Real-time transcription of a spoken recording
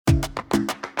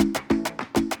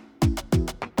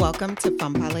Welcome to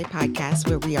Femme Parler Podcast,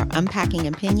 where we are unpacking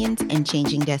opinions and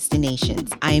changing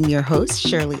destinations. I am your host,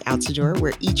 Shirley Altador,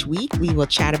 where each week we will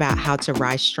chat about how to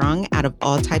rise strong out of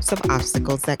all types of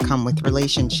obstacles that come with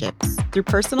relationships. Through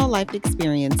personal life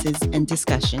experiences and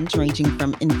discussions ranging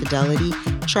from infidelity,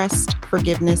 trust,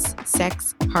 forgiveness,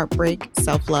 sex, heartbreak,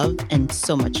 self-love, and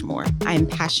so much more. I am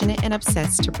passionate and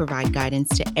obsessed to provide guidance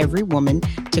to every woman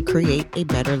to create a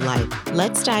better life.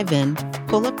 Let's dive in,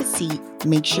 pull up a seat,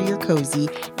 make sure you're cozy,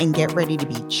 and get ready to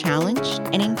be challenged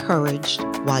and encouraged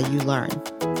while you learn.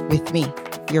 With me,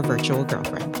 your virtual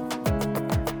girlfriend.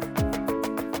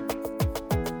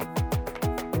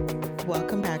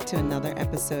 Welcome back to another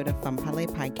episode of Femme Parler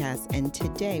Podcast, and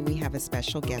today we have a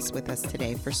special guest with us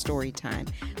today for story time.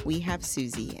 We have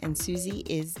Susie, and Susie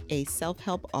is a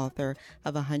self-help author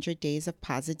of 100 Days of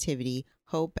Positivity,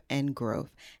 Hope, and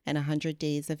Growth, and 100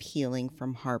 Days of Healing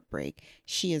from Heartbreak.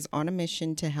 She is on a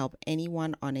mission to help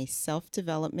anyone on a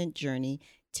self-development journey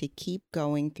to keep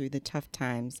going through the tough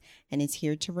times, and is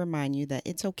here to remind you that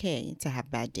it's okay to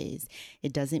have bad days.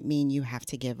 It doesn't mean you have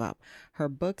to give up. Her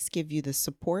books give you the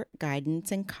support, guidance,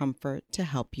 and comfort to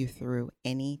help you through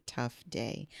any tough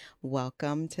day.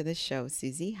 Welcome to the show,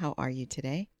 Susie. How are you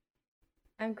today?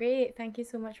 I'm great. Thank you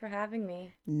so much for having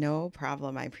me. No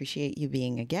problem. I appreciate you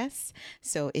being a guest.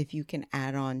 So if you can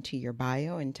add on to your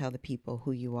bio and tell the people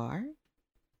who you are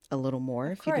a little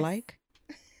more, Of if you'd course. like.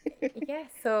 Yeah,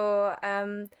 so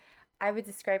I would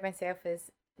describe myself as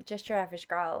just your average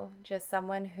girl, just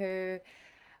someone who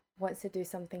wants to do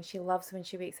something she loves when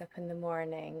she wakes up in the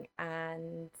morning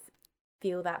and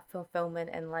feel that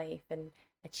fulfillment in life and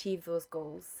achieve those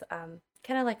goals.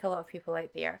 Kind of like a lot of people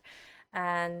out there.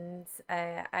 And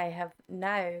I have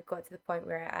now got to the point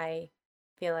where I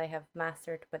feel I have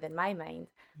mastered within my mind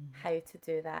how to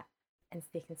do that and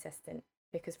stay consistent.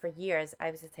 Because for years, I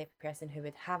was the type of person who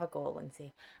would have a goal and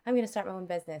say, I'm going to start my own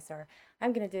business or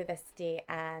I'm going to do this today.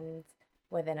 And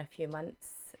within a few months,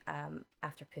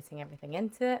 after putting everything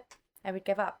into it, I would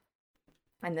give up.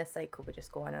 And this cycle would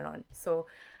just go on and on. So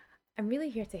I'm really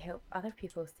here to help other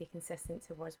people stay consistent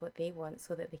towards what they want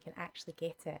so that they can actually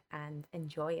get it and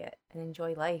enjoy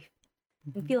life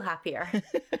and feel happier.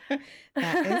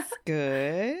 That is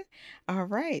good. All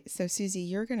right. So, Susie,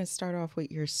 you're going to start off with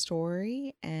your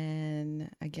story. And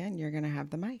again, you're going to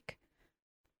have the mic.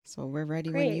 So, we're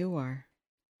ready when Great. you are.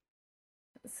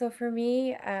 So for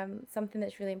me, something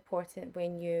that's really important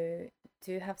when you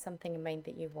do have something in mind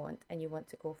that you want and you want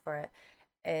to go for it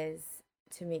is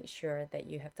to make sure that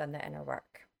you have done the inner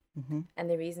work. Mm-hmm. And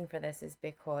the reason for this is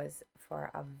because for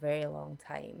a very long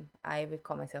time, I would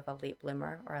call myself a late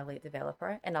bloomer or a late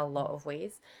developer in a lot of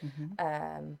ways. Mm-hmm.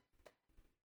 Um,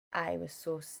 I was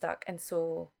so stuck and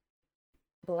so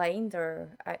blind,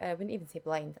 or I wouldn't even say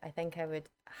blind. I think I would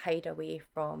hide away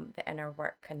from the inner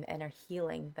work and the inner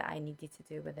healing that I needed to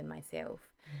do within myself.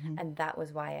 Mm-hmm. And that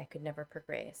was why I could never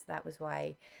progress. That was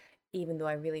why, even though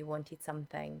I really wanted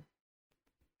something,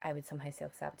 I would somehow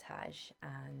self sabotage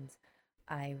and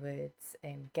I would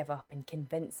give up and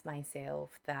convince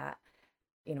myself that,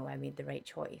 I made the right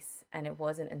choice. And it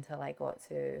wasn't until I got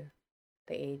to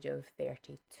the age of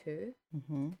 32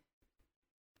 Mm-hmm.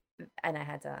 and I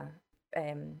had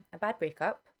a bad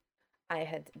breakup. I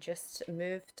had just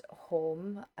moved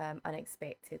home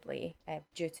unexpectedly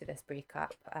due to this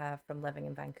breakup from living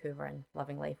in Vancouver and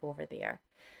loving life over there.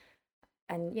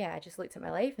 And yeah, I just looked at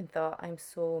my life and thought, I'm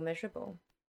so miserable.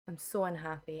 I'm so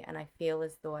unhappy, and I feel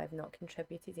as though I've not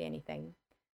contributed anything.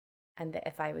 And that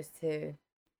if I was to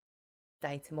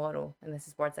die tomorrow, and this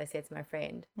is words I said to my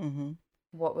friend, Mm-hmm.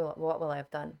 what will I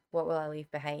have done? What will I leave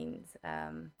behind?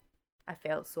 I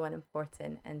felt so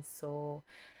unimportant, and so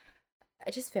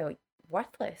I just felt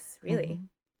worthless, really,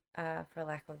 Mm-hmm. for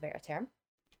lack of a better term,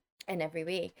 in every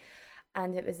way.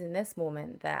 And it was in this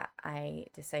moment that I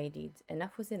decided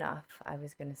enough was enough. I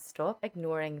was going to stop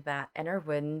ignoring that inner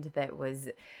wind that was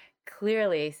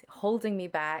clearly holding me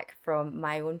back from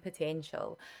my own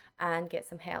potential and get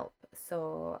some help.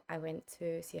 So I went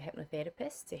to see a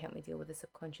hypnotherapist to help me deal with the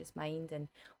subconscious mind and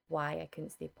why I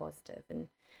couldn't stay positive.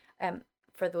 And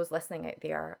for those listening out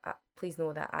there, please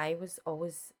know that I was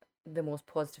always the most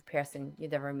positive person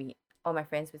you'd ever meet. All my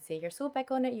friends would say, you're so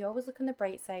big on it, you always look on the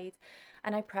bright side.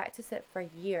 And I practiced it for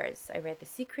years. I read The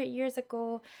Secret years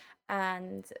ago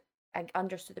and I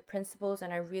understood the principles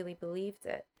and I really believed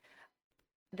it.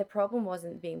 The problem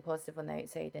wasn't being positive on the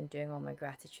outside and doing all my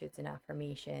gratitudes and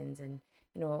affirmations and,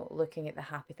 looking at the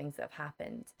happy things that have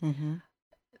happened. Mm-hmm.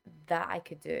 That I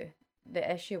could do.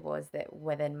 The issue was that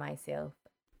within myself,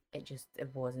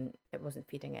 it wasn't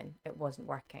feeding in. It wasn't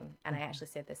working. And I actually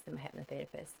said this to my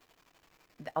hypnotherapist.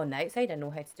 on the outside, I know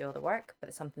how to do all the work,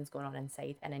 but something's going on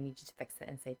inside and I need you to fix it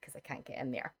inside because I can't get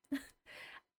in there.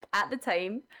 At the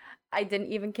time, I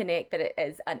didn't even connect that it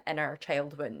is an inner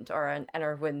child wound or an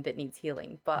inner wound that needs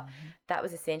healing, but that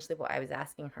was essentially what I was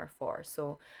asking her for.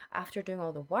 So after doing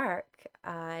all the work,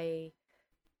 I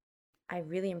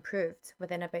really improved.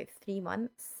 Within about 3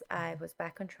 months, I was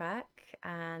back on track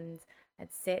and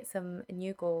I'd set some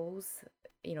new goals,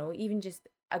 even just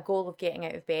a goal of getting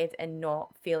out of bed and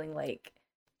not feeling like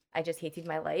I just hated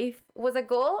my life was a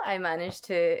goal. I managed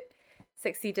to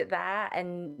succeed at that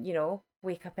and,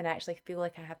 wake up and actually feel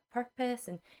like I have purpose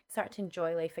and start to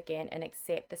enjoy life again and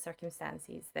accept the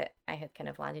circumstances that I had kind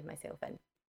of landed myself in.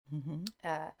 Mm-hmm.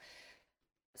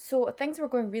 So things were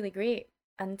going really great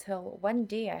until one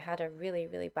day I had a really,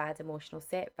 really bad emotional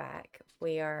setback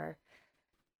where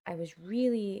I was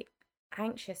really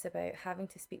anxious about having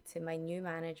to speak to my new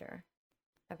manager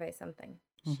about something.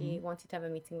 She wanted to have a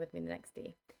meeting with me the next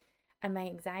day. And my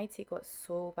anxiety got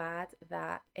so bad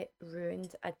that it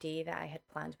ruined a day that I had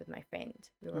planned with my friend.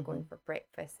 We were going for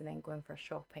breakfast and then going for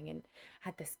shopping and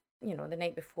had this, the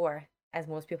night before, as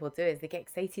most people do, is they get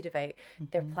excited about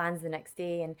their plans the next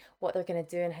day and what they're going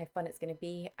to do and how fun it's going to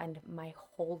be. And my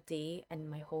whole day and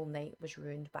my whole night was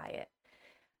ruined by it,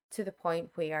 to the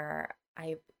point where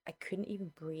I couldn't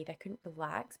even breathe. I couldn't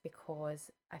relax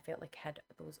because I felt like I had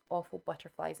those awful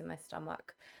butterflies in my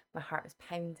stomach. My heart was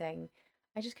pounding.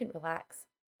 I just couldn't relax,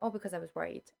 all because I was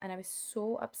worried. And I was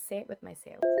so upset with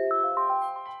myself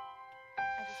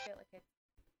because I just felt like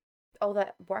all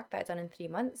that work that I'd done in 3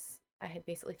 months, I had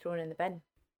basically thrown in the bin.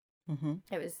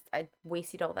 I'd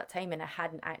wasted all that time and I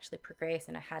hadn't actually progressed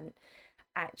and I hadn't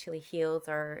actually healed,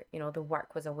 or, the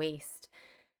work was a waste.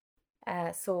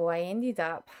 So I ended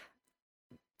up,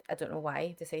 I don't know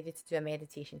why, decided to do a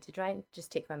meditation to try and just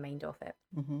take my mind off it.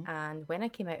 And when I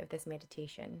came out of this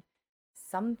meditation,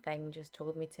 something just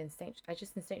told me to I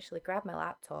just instinctually grabbed my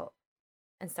laptop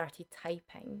and started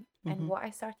typing. And what I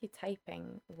started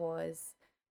typing was,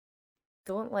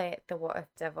 don't let the what if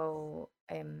devil,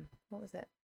 what was it?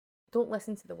 Don't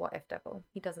listen to the what if devil.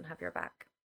 He doesn't have your back.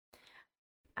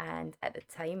 And at the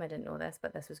time, I didn't know this,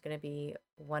 but this was going to be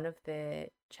one of the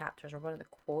chapters or one of the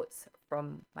quotes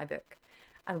from my book.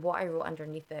 And what I wrote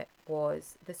underneath it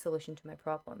was the solution to my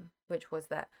problem, which was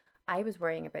that I was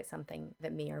worrying about something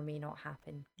that may or may not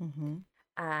happen.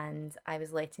 And I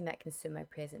was letting that consume my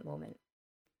present moment.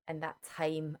 And that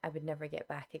time I would never get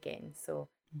back again. So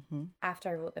after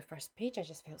I wrote the first page, I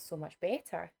just felt so much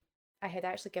better. I had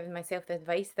actually given myself the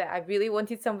advice that I really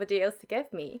wanted somebody else to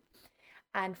give me.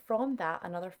 And from that,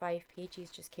 another 5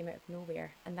 pages just came out of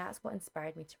nowhere. And that's what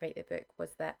inspired me to write the book, was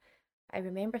that I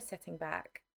remember sitting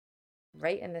back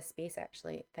right in this space,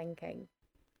 actually, thinking,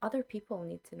 other people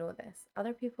need to know this.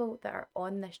 Other people that are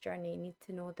on this journey need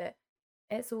to know that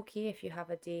it's okay if you have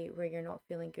a day where you're not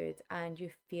feeling good and you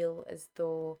feel as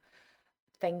though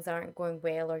things aren't going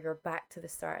well or you're back to the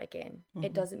start again.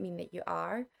 It doesn't mean that you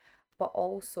are, but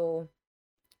also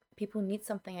people need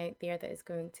something out there that is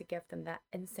going to give them that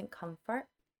instant comfort,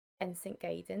 instant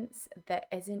guidance that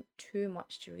isn't too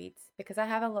much to read. Because I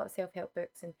have a lot of self-help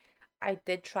books and I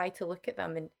did try to look at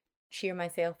them and cheer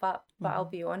myself up, but I'll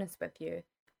be honest with you,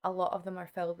 a lot of them are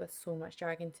filled with so much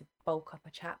jargon to bulk up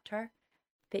a chapter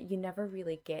that you never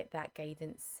really get that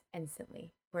guidance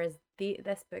instantly. Whereas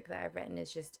this book that I've written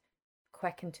is just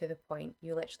quick and to the point.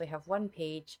 You literally have 1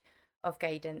 page of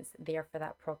guidance there for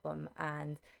that problem,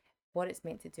 and what it's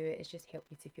meant to do is just help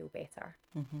you to feel better.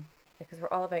 Because we're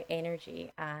all about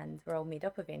energy and we're all made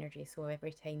up of energy. So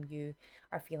every time you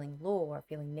are feeling low or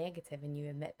feeling negative and you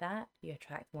emit that, you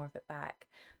attract more of it back.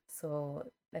 So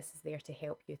this is there to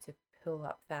help you to pull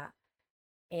up that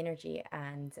energy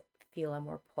and feel a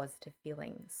more positive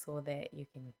feeling so that you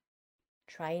can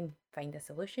try and find a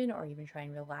solution or even try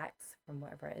and relax from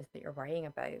whatever it is that you're worrying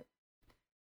about.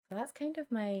 So that's kind of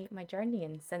my journey.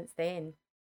 And since then,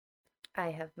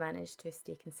 I have managed to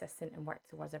stay consistent and work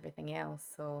towards everything else.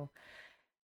 So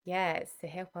yeah, it's to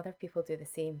help other people do the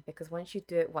same, because once you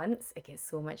do it once, it gets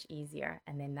so much easier.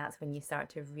 And then that's when you start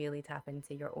to really tap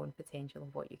into your own potential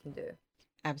of what you can do.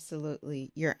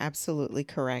 Absolutely. You're absolutely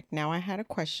correct. Now, I had a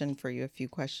question for you, a few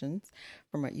questions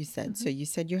from what you said. So you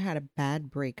said you had a bad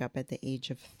breakup at the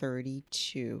age of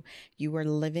 32. You were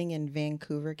living in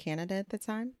Vancouver, Canada at the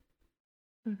time?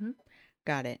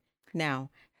 Got it. Now,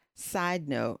 side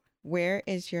note, where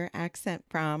is your accent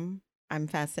from? I'm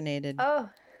fascinated. Oh,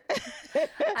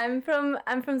 I'm from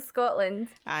Scotland.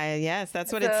 Yes,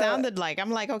 that's what it So sounded like.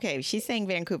 I'm like, okay, she's saying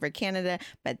Vancouver, Canada,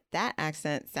 but that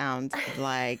accent sounds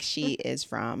like she is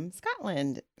from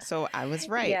Scotland. So I was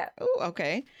right. yeah. Oh,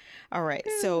 okay. All right.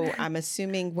 So I'm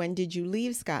assuming, when did you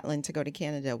leave Scotland to go to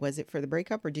Canada? Was it for the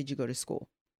breakup or did you go to school?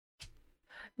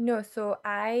 No, so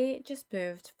I just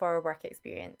moved for work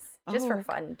experience, just for Oh,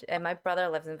 fun. And my brother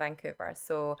lives in Vancouver,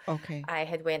 so okay. I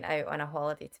had went out on a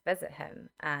holiday to visit him,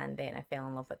 and then I fell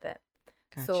in love with it.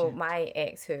 So Gotcha. my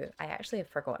ex, who I actually have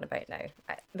forgotten about now,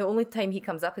 the only time he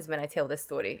comes up is when I tell this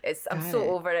story. I'm Got so it.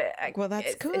 over it. Well,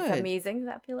 that's It's good. amazing,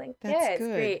 that feeling. That's Yeah, it's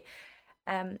good. great.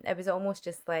 It was almost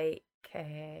just like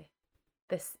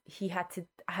this. I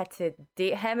had to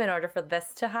date him in order for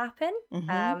this to happen. Mm-hmm.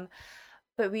 Um,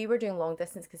 but we were doing long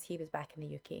distance because he was back in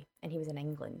the UK and he was in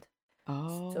England. So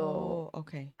Oh,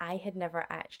 okay. I had never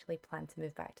actually planned to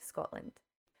move back to Scotland.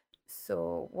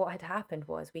 So what had happened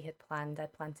was I'd planned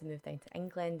to move down to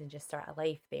England and just start a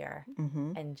life there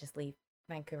Mm-hmm. and just leave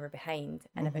Vancouver behind.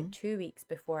 And Mm-hmm. about 2 weeks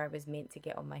before I was meant to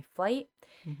get on my flight,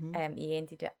 Mm-hmm. he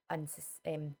ended it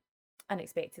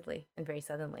unexpectedly and very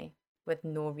suddenly with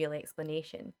no real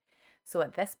explanation. So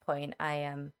at this point, I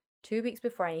am 2 weeks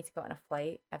before I need to go on a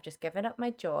flight. I've just given up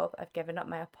my job, I've given up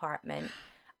my apartment,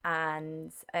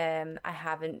 and I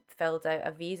haven't filled out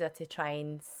a visa to try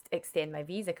and extend my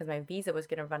visa because my visa was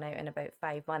going to run out in about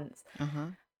 5 months. Uh-huh.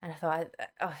 And I thought,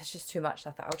 oh, it's just too much.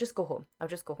 I thought, I'll just go home. I'll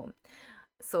just go home.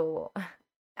 So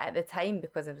at the time,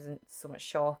 because I was in so much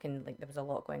shock and like there was a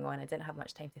lot going on, I didn't have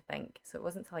much time to think. So it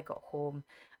wasn't until I got home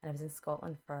and I was in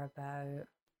Scotland for about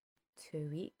 2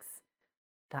 weeks.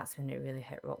 That's when it really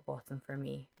hit rock bottom for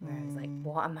me, where I was like, Mm.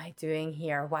 what am I doing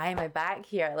here? Why am I back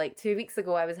here? Like 2 weeks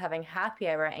ago, I was having happy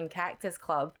hour in Cactus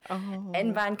Club in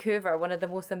Oh. Vancouver, one of the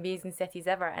most amazing cities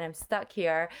ever, and I'm stuck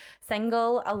here,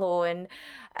 single, alone,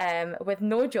 with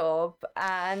no job,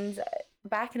 and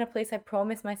back in a place I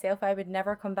promised myself I would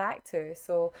never come back to.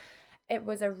 So it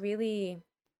was a really,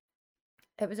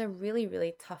 it was a really,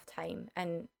 really tough time,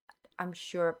 and I'm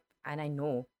sure, and I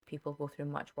know people go through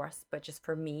much worse, but just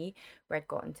for me, where I'd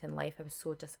gotten to in life, I was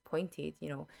so disappointed.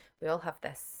 We all have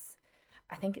this,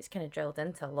 I think it's kind of drilled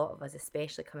into a lot of us,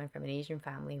 especially coming from an Asian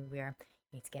family, where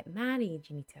you need to get married,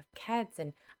 you need to have kids.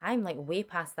 And I'm like way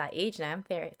past that age now. I'm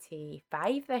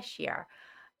 35 this year.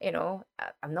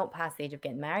 I'm not past the age of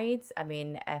getting married. I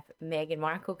mean, if Meghan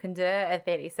Markle can do it at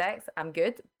 36, I'm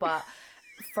good. But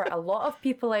for a lot of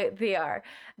people out there,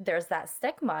 there's that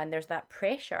stigma and there's that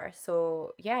pressure.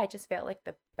 So yeah, I just felt like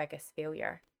the biggest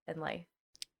failure in life.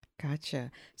 Gotcha.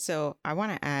 So I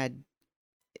want to add,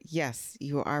 yes,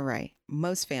 you are right.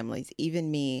 Most families,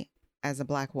 even me as a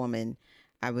Black woman,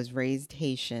 I was raised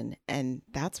Haitian, and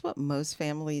that's what most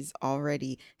families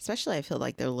already, especially I feel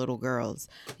like they're little girls.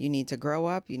 You need to grow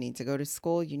up, you need to go to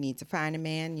school, you need to find a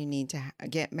man, you need to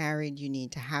get married, you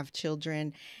need to have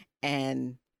children.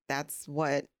 And that's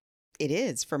what it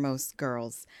is for most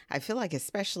girls. I feel like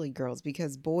especially girls,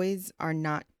 because boys are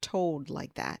not told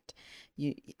like that.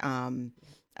 You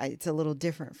it's a little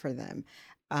different for them.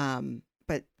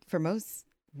 But for most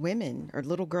women or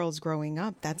little girls growing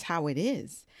up, that's how it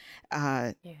is.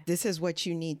 Yeah. This is what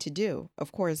you need to do.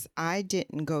 Of course, I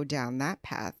didn't go down that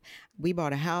path. We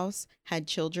bought a house, had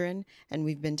children, and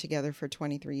we've been together for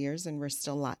 23 years and we're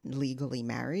still not legally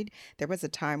married. There was a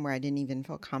time where I didn't even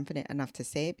feel confident enough to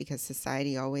say it because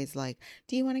society always like,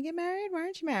 do you want to get married? Why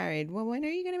aren't you married? Well, when are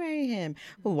you going to marry him?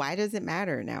 Well, why does it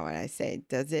matter now what I say?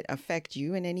 Does it affect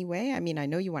you in any way? I mean, I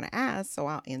know you want to ask, so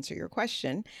I'll answer your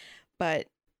question, but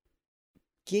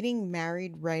getting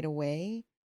married right away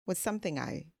was something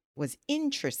I was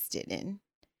interested in,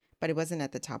 but it wasn't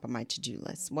at the top of my to-do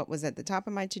list. What was at the top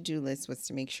of my to-do list was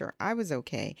to make sure I was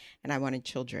okay and I wanted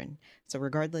children. So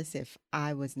regardless if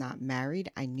I was not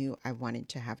married, I knew I wanted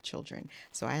to have children.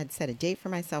 So I had set a date for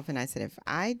myself and I said, if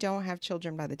I don't have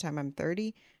children by the time I'm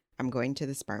 30, I'm going to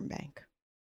the sperm bank.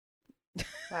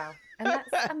 Wow. And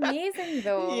that's amazing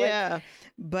though. Like, Yeah,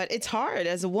 but it's hard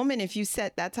as a woman. If you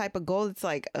set that type of goal, it's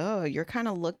like, oh, you're kind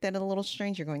of looked at a little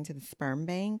strange. You're going to the sperm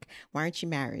bank. Why aren't you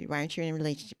married? Why aren't you in a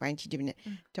relationship? Why aren't you doing it?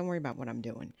 Don't worry about what I'm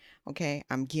doing. Okay.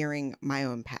 I'm gearing my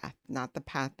own path, not the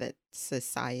path that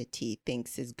society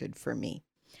thinks is good for me.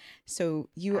 So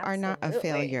you are not a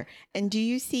absolutely. failure. And do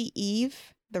you see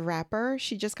Eve, the rapper?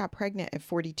 She just got pregnant at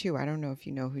 42. I don't know if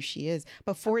you know who she is,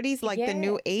 but 40 is like the Yeah.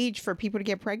 new age for people to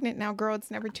get pregnant now, girl.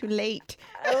 It's never too late.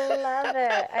 I love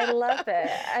it. I love it.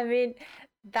 I mean,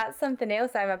 that's something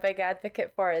else I'm a big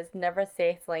advocate for is never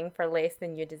settling for less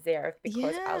than you deserve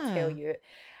because I'll tell Yeah. you,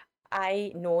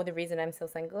 I know the reason I'm still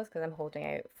single is because I'm holding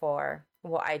out for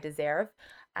what I deserve.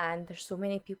 And there's so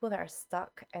many people that are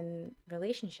stuck in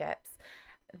relationships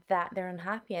that they're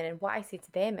unhappy in. And what I say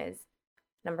to them is,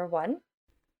 number one,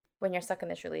 when you're stuck in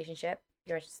this relationship,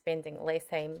 you're spending less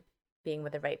time being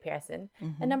with the right person.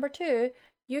 And Mm-hmm. number two,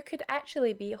 you could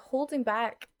actually be holding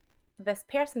back this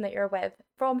person that you're with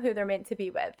from who they're meant to be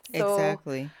with. So,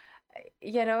 Exactly.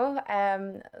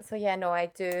 so yeah, no,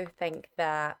 I do think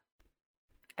that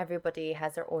everybody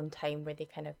has their own time where they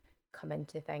kind of come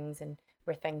into things and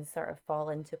where things sort of fall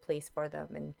into place for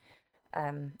them.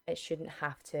 And it shouldn't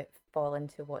have to fall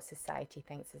into what society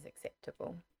thinks is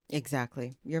acceptable.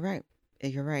 Exactly. You're right.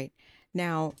 You're right.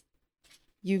 Now,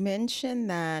 you mentioned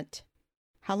that.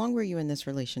 How long were you in this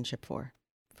relationship for?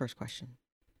 First question.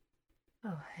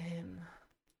 Oh,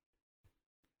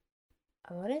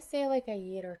 I want to say like a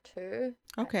year or two.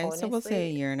 Okay, so we'll say a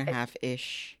Honestly, year and a it, half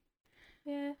ish.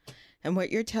 yeah. And what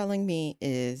you're telling me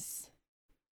is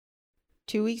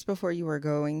 2 weeks before you were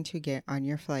going to get on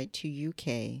your flight to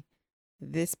UK,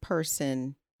 this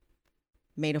person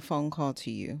made a phone call to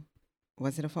you.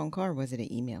 Was it a phone call or was it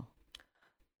an email?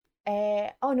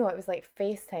 Oh no, it was like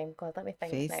FaceTime. God, let me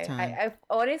think now. FaceTime. I've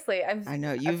honestly, I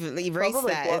know I've you've erased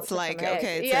probably that. It's blocked it from like, my head.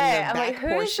 okay, it's in the Yeah, I'm like, back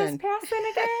who is this portion. person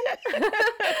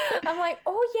again? I'm like,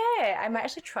 oh yeah. I'm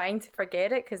actually trying to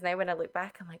forget it because now when I look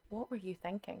back, I'm like, what were you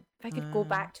thinking? If I could go Uh,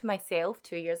 back to myself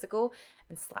 2 years ago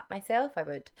and slap myself, I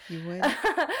would. you would?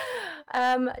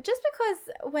 Just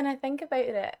because when I think about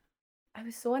it, I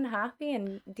was so unhappy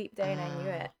and deep down I knew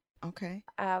it. Okay.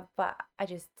 But I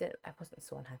wasn't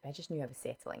so unhappy. I just knew I was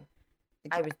settling.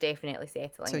 I Ex- was definitely So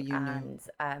settling, you knew.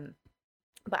 and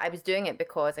but I was doing it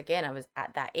because again I was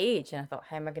at that age, and I thought,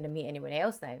 how am I going to meet anyone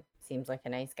else now? Seems like a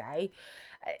nice guy.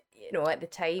 At the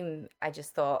time, I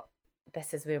just thought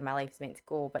this is where my life's meant to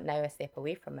go. But now I step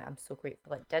away from it. I'm so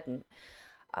grateful it didn't.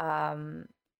 Um,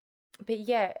 but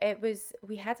yeah, it was.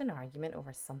 We had an argument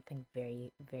over something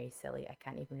very, very silly. I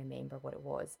can't even remember what it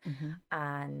was, Mm-hmm.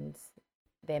 and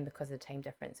then because of the time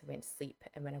difference, I went to sleep,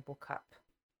 and when I woke up,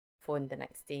 phoned the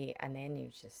next day, and then he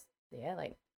was just, yeah,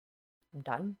 like, I'm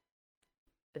done.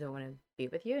 I don't want to be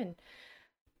with you. And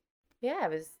yeah, I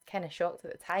was kind of shocked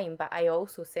at the time, but I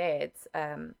also said,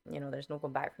 there's no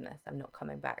going back from this. I'm not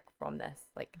coming back from this.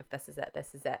 Like, if this is it,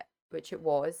 this is it, which it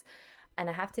was. And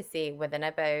I have to say, within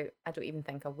about, I don't even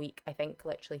think a week, I think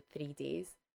literally 3 days,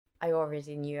 I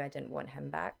already knew I didn't want him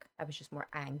back. I was just more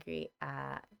angry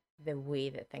at the way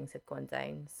that things had gone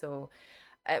down. So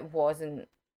it wasn't,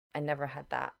 I never had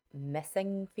that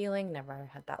missing feeling, never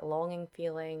had that longing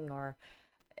feeling, or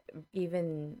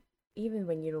even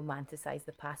when you romanticize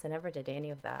the past, I never did any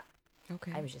of that. I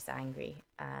Okay. was just angry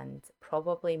and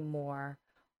probably more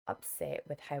upset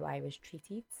with how I was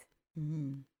treated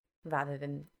Mm-hmm. rather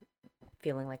than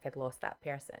feeling like I'd lost that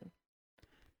person.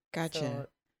 Gotcha. So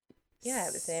yeah,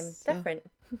 it was So, different.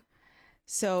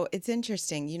 so it's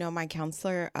interesting. My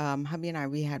counselor, hubby and I,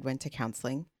 we had went to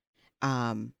counseling.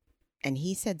 Um, and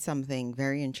he said something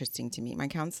very interesting to me. My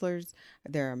counselors,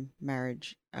 they're a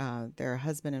marriage, they're a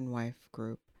husband and wife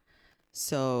group.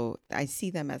 So I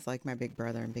see them as like my big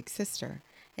brother and big sister.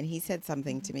 And he said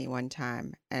something to Mhm. me one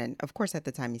time. And of course, at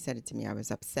the time he said it to me, I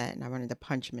was upset and I wanted to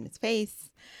punch him in his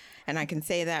face. And I can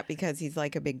say that because he's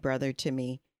like a big brother to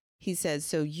me. He says,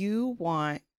 so you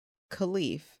want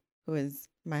Khalif, who is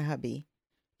my hubby,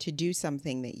 to do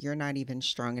something that you're not even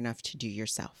strong enough to do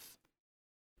yourself.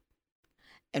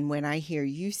 And when I hear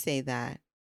you say that,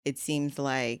 it seems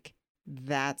like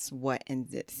that's what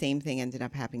ended, same thing ended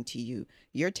up happening to you.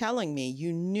 You're telling me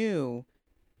you knew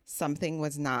something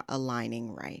was not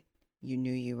aligning right. You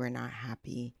knew you were not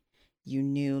happy. You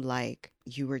knew like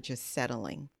you were just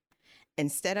settling.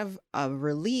 Instead of a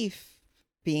relief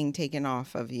being taken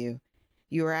off of you,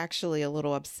 you were actually a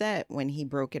little upset when he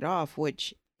broke it off,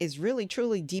 which is really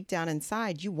truly deep down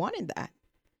inside. You wanted that.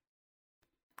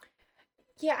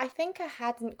 Yeah, I think I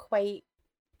hadn't quite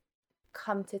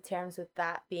come to terms with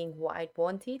that being what I'd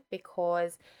wanted,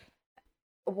 because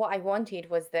what I wanted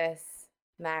was this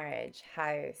marriage,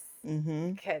 house,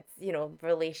 Mm-hmm. kids,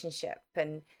 relationship,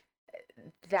 and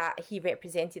that he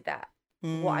represented that.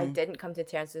 What I Mm. didn't come to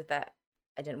terms with, that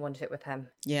I didn't want it with him.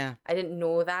 Yeah. I didn't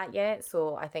know that yet,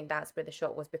 so I think that's where the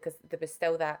shock was, because there was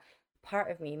still that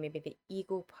part of me, maybe the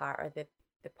ego part, or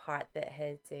the part that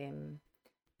had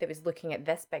that was looking at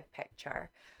this big picture,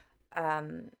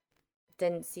 um,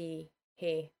 didn't see,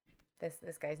 hey,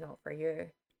 this guy's not for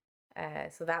you.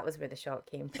 So that was where the shock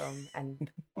came from, and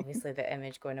obviously the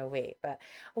image going away. But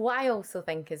what I also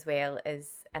think as well is,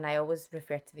 and I always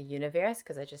refer to the universe,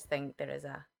 because I just think there is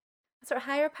a sort of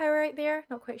higher power out there.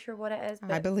 Not quite sure what it is, I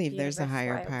but the believe there's a universe is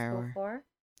what higher I always go power. for.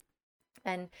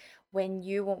 And when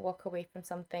you won't walk away from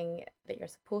something that you're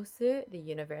supposed to, the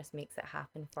universe makes it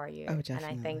happen for you. Oh, And I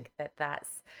definitely. think that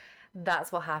that's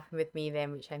that's what happened with me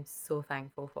then, which I'm so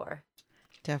thankful for.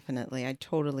 Definitely. I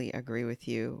totally agree with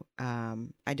you.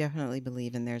 I definitely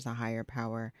believe in there's a higher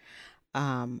power.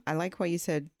 I like what you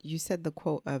said the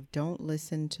quote of don't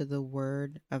listen to the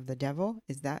word of the devil.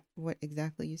 Is that what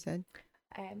exactly you said?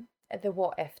 Um, the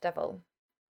what if devil.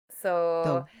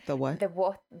 So The what?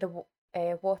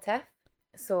 what if.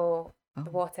 So Oh. the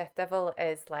what if devil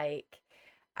is like,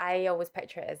 I always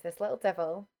picture it as this little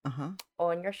devil Uh-huh.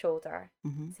 on your shoulder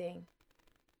Mm-hmm. saying,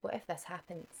 what if this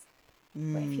happens?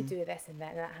 What if you Mm. do this and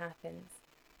then that happens?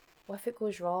 What if it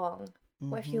goes wrong?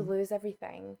 What if you Mm-hmm. lose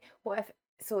everything? What if?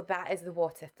 So that is the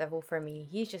what if devil for me.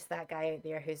 He's just that guy out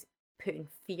there who's putting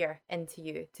fear into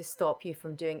you to stop you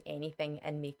from doing anything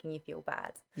and making you feel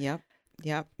bad. Yep.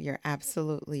 Yep. You're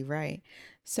absolutely right.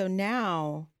 So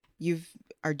now you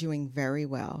are doing very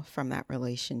well from that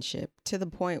relationship to the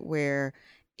point where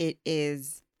it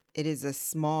is it is a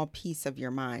small piece of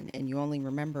your mind and you only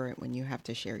remember it when you have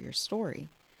to share your story.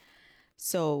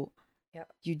 So Yep.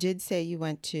 you did say you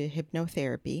went to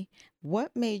hypnotherapy.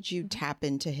 What made you Mhm. tap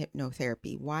into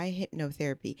hypnotherapy? Why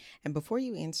hypnotherapy? And before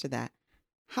you answer that,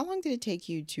 how long did it take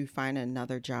you to find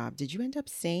another job? Did you end up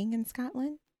staying in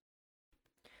Scotland?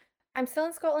 I'm still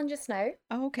in Scotland just now.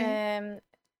 Oh, okay. Um,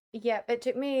 yeah, it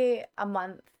took me a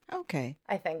month, Okay.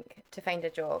 I think, to find a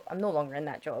job. I'm no longer in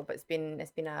that job. It's been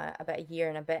about a year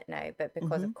and a bit now, but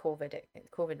because Mm-hmm. of COVID,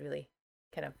 COVID really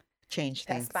kind of Change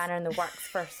put a things. spanner in the works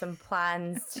for some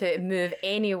plans to move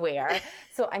anywhere.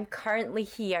 So I'm currently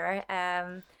here,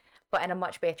 but in a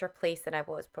much better place than I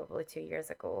was probably 2 years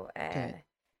ago, Good.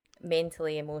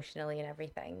 mentally, emotionally, and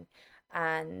everything.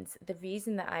 And the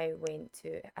reason that I went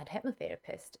to a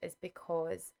hypnotherapist is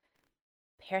because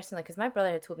personally, because my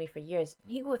brother had told me for years,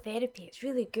 you go therapy, it's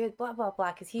really good, blah, blah,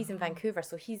 blah, because he's in Oh. Vancouver.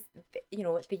 So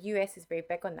the US is very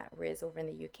big on that, whereas over in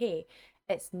the UK,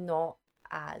 it's not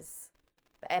as,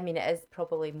 I mean, it is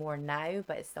probably more now,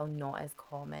 but it's still not as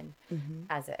common Mm-hmm.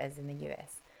 as it is in the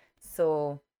US.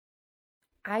 So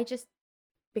I just,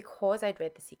 because I'd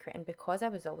read The Secret and because I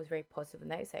was always very positive on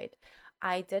the outside,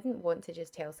 I didn't want to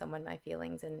just tell someone my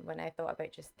feelings. And when I thought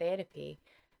about just therapy,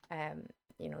 um,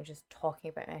 just talking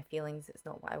about my feelings, it's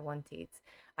not what I wanted.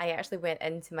 I actually went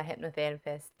into my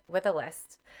hypnotherapist with a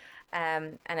list,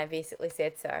 and I basically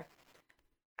said to her,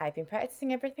 I've been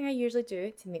practicing everything I usually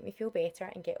do to make me feel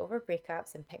better and get over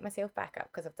breakups and pick myself back up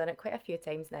because I've done it quite a few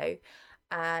times now.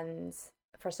 And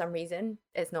for some reason,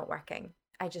 it's not working.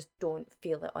 I just don't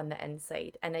feel it on the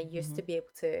inside. And I used Mm-hmm. to be able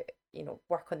to,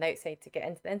 work on the outside to get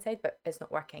into the inside, but it's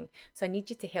not working. So I need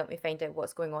you to help me find out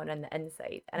what's going on the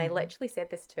inside. And I Mm-hmm. literally said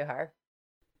this to her.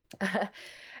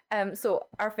 So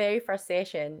our very first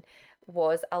session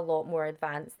was a lot more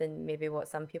advanced than maybe what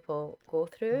some people go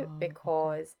through Oh, okay.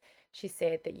 because she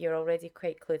said that you're already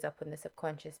quite clued up on the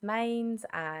subconscious minds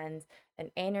and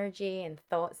energy and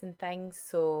thoughts and things.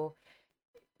 So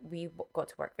we got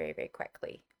to work very, very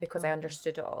quickly because I Okay.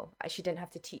 understood it all. She didn't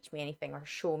have to teach me anything or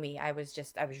show me. I was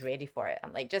ready for it.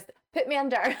 I'm like, just put me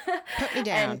under Put me and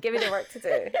down. give me the work to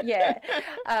do. Yeah.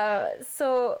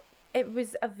 So it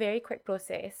was a very quick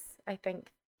process. I think,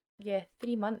 yeah,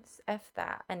 3 months, if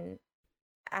that. And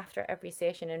after every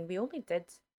session, and we only did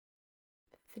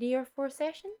 3 or 4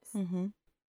 sessions. Mm-hmm.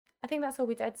 I think that's all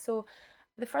we did. So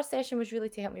the first session was really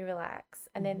to help me relax.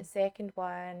 And then Mm-hmm. the second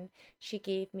one, she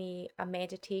gave me a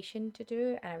meditation to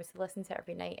do, and I was to listen to it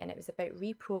every night. And it was about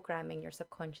reprogramming your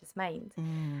subconscious mind.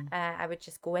 Mm. I would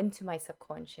just go into my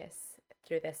subconscious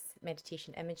through this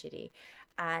meditation imagery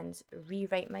and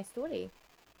rewrite my story.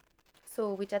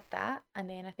 So we did that. And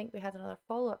then I think we had another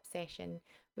follow up session,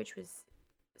 which was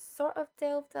sort of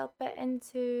delved a bit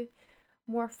into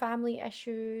more family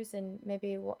issues and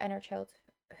maybe what inner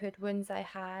childhood wounds I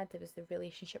had. There was the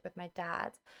relationship with my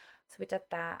dad. So we did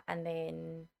that. And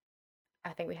then I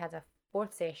think we had a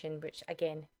fourth session, which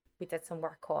again, we did some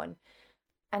work on.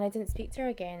 And I didn't speak to her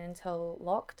again until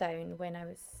lockdown when I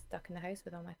was stuck in the house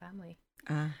with all my family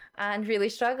Ah. and really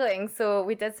struggling. So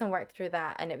we did some work through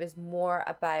that. And it was more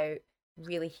about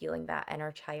really healing that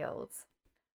inner child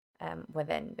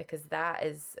within, because that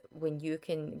is when you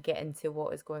can get into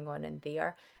what is going on in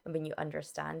there, and when you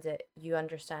understand it, you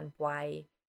understand why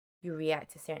you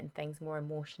react to certain things more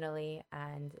emotionally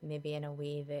and maybe in a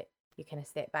way that you kind of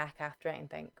step back after it and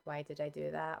think, why did I do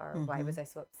that, or why Mm-hmm. was I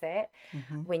so upset?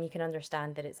 Mm-hmm. When you can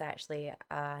understand that it's actually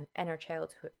an inner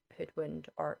childhood wound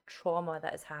or trauma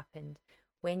that has happened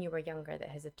when you were younger that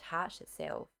has attached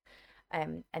itself,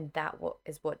 and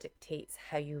what dictates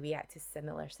how you react to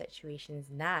similar situations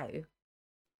now.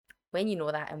 When you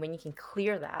know that and when you can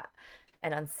clear that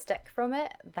and unstick from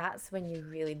it, that's when you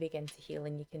really begin to heal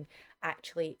and you can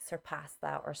actually surpass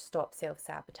that or stop self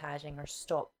sabotaging or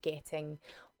stop getting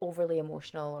overly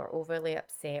emotional or overly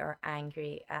upset or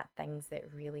angry at things that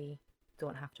really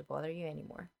don't have to bother you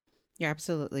anymore. You're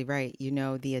absolutely right. You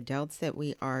know, the adults that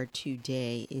we are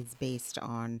today is based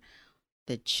on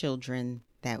the children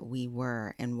that we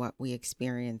were and what we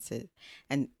experienced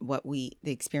and the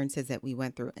experiences that we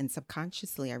went through. And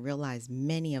subconsciously, I realized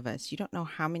many of us, you don't know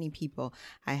how many people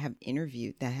I have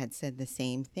interviewed that had said the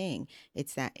same thing.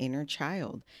 It's that inner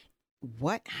child.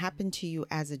 What happened to you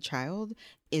as a child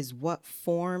is what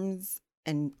forms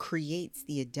and creates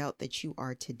the adult that you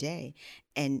are today.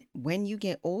 And when you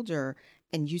get older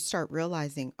and you start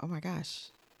realizing, oh my gosh,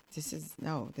 this is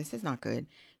not good.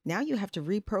 Now you have to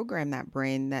reprogram that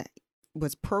brain that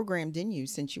was programmed in you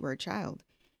since you were a child.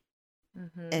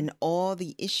 And all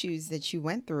the issues that you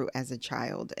went through as a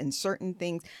child and certain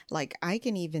things, like I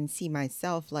can even see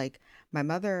myself, like my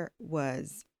mother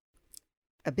was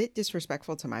a bit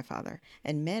disrespectful to my father,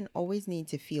 and men always need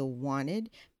to feel wanted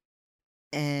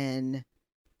and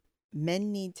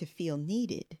men need to feel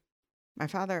needed.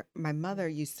 My mother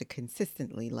used to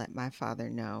consistently let my father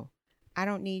know, I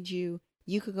don't need you.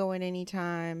 You could go in any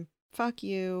time. Fuck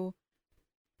you.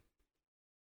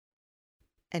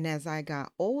 And as I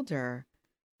got older,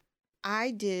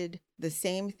 I did the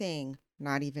same thing,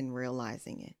 not even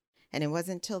realizing it. And it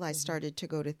wasn't until I started to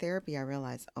go to therapy, I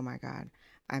realized, oh my God,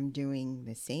 I'm doing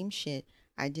the same shit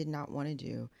I did not want to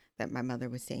do that my mother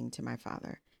was saying to my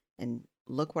father. And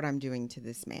look what I'm doing to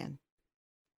this man.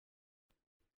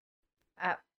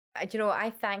 You know, I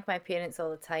thank my parents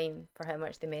all the time for how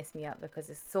much they mess me up because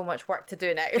there's so much work to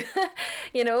do now.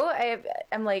 You know,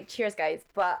 I'm like, cheers, guys.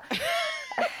 But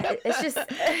it's just,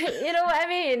 you know what I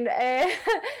mean? If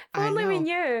only we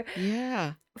knew.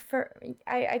 Yeah.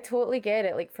 I totally get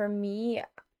it. Like for me,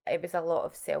 it was a lot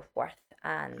of self-worth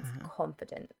and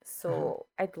confidence. So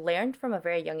I'd learned from a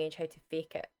very young age how to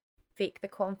fake the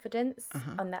confidence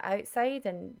on the outside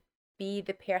and be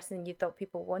the person you thought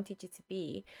people wanted you to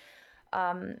be.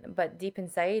 But deep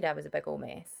inside, I was a big old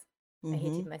mess. I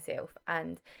hated myself.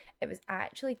 And it was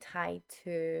actually tied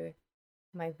to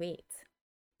my weight.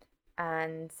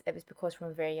 And it was because from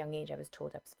a very young age, I was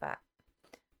told I was fat.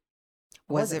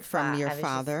 Was it from your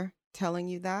father telling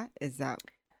you that? Is that?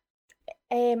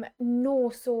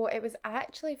 No, so it was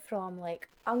actually from like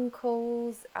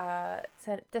uncles,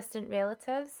 distant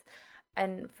relatives.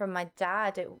 And from my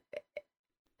dad,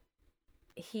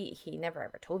 he never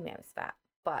ever told me I was fat.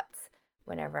 But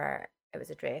whenever it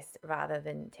was addressed, rather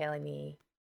than telling me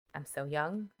I'm still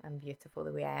young, I'm beautiful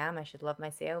the way I am, I should love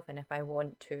myself, and if I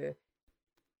want to,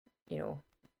 you know,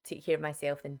 take care of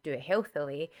myself and do it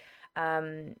healthily,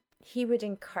 he would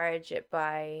encourage it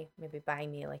by maybe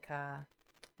buying me like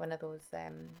one of those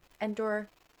indoor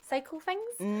cycle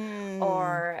things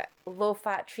or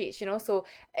low-fat treats, you know. So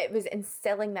it was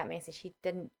instilling that message. He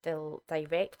didn't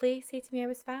directly say to me I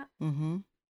was fat.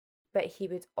 But he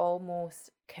would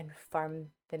almost confirm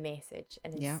the message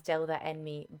and instill that in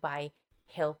me by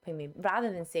helping me,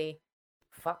 rather than say,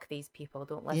 fuck these people,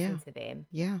 don't listen to them.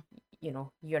 Yeah. You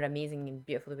know, you're amazing and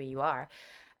beautiful the way you are.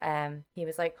 He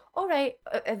was like, all right,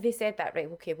 they said that, right,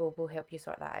 okay, we'll help you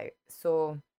sort that out.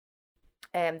 So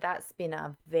that's been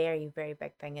a very, very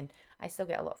big thing. And I still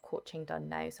get a lot of coaching done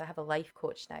now. So I have a life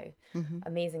coach now,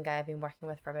 amazing guy I've been working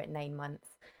with for about 9 months.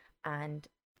 And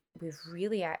we've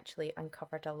really actually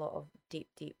uncovered a lot of deep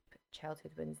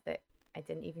childhood wounds that I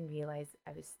didn't even realize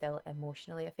I was still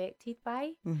emotionally affected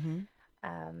by.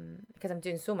 Because I'm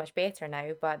doing so much better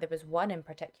now, but there was one in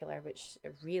particular which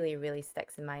really, really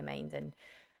sticks in my mind, and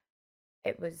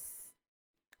it was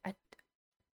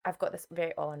I've got this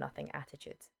very all or nothing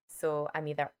attitude. So I'm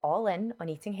either all in on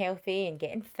eating healthy and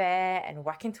getting fit and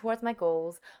working towards my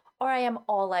goals, or I am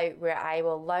all out where I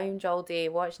will lounge all day,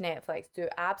 watch Netflix, do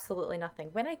absolutely nothing.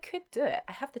 When I could do it,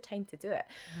 I have the time to do it.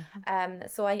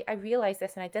 So I realized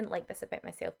this, and I didn't like this about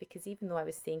myself, because even though I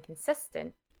was staying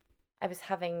consistent, I was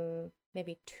having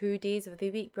maybe 2 days of the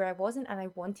week where I wasn't, and I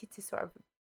wanted to sort of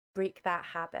break that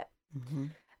habit.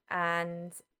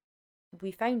 And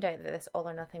we found out that this all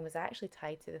or nothing was actually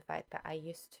tied to the fact that I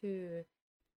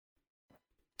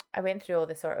went through all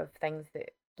the sort of things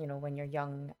that, you know, when you're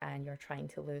young and you're trying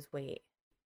to lose weight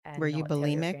and were you not tell your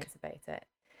bulimic? parents about it.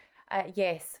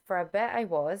 Yes, for a bit I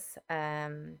was.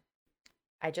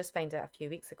 I just found out a few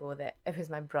weeks ago that it was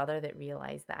my brother that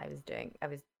realized that I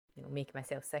was, you know, making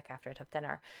myself sick after I'd have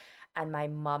dinner, and my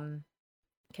mum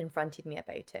confronted me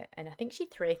about it. And I think she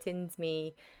threatened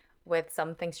me with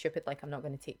something stupid like, I'm not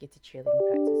going to take you to cheerleading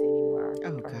practice anymore,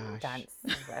 or dance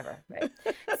or whatever, right?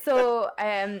 So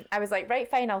I was like, right,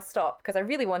 fine, I'll stop, because I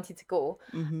really wanted to go.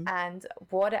 And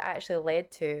what it actually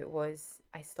led to was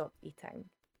I stopped eating,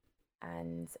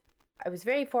 and I was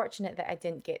very fortunate that I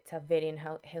didn't get to a very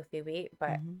unhealthy weight,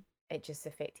 but Mm-hmm. it just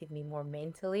affected me more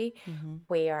mentally, Mm-hmm.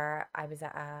 where I was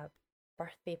at a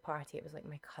birthday party. It was like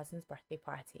my cousin's birthday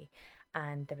party,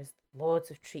 and there was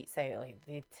loads of treats out. Like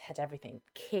they had everything: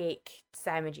 cake,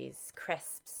 sandwiches,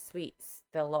 crisps, sweets,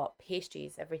 the lot,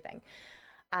 pastries, everything.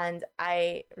 And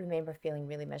I remember feeling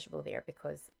really miserable there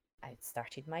because I'd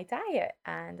started my diet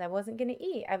and I wasn't going to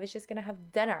eat. I was just going to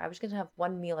have dinner. I was going to have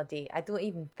one meal a day. I don't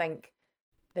even think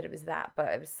that it was that,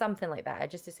 but it was something like that. I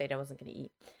just decided I wasn't going to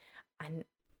eat. And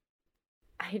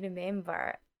I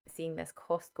remember seeing this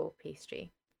Costco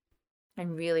pastry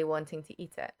and really wanting to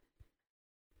eat it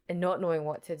and not knowing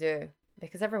what to do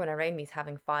because everyone around me is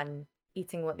having fun,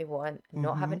 eating what they want,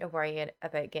 not Mm-hmm. having to worry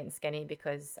about getting skinny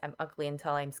because I'm ugly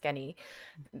until I'm skinny.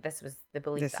 This was the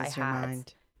belief This that I is your had.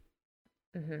 mind.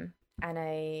 And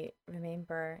I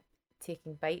remember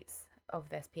taking bites of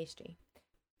this pastry,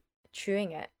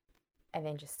 chewing it, and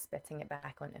then just spitting it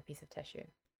back onto a piece of tissue.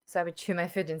 So I would chew my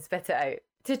food and spit it out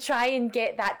to try and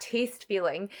get that taste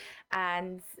feeling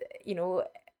and, you know,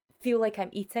 feel like I'm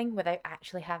eating without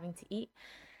actually having to eat.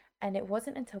 And it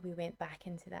wasn't until we went back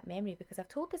into that memory, because I've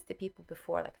told this to people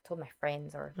before, like I've told my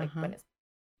friends, or like Uh-huh. when it's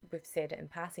we've said it in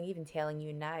passing, even telling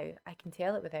you now, I can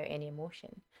tell it without any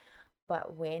emotion.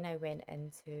 But when I went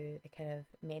into the kind of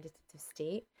meditative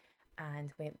state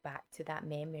and went back to that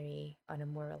memory on a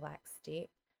more relaxed state,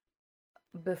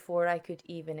 before I could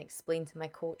even explain to my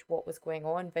coach what was going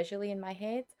on visually in my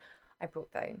head, I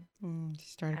broke down.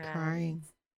 Started And crying.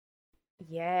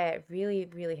 yeah, really,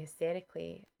 really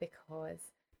hysterically, because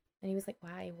and he was like,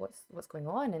 "Why? What's going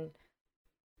on?" And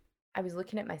I was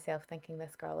looking at myself thinking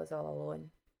this girl is all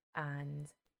alone and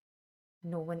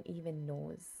no one even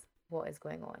knows what is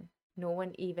going on. No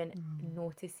one even Mm.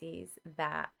 notices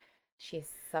that she's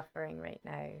suffering right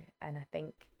now. And I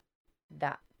think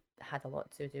that had a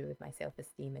lot to do with my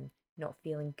self-esteem and not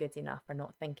feeling good enough, or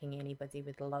not thinking anybody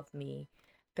would love me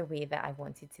the way that I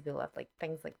wanted to be loved, like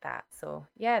things like that. So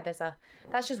yeah,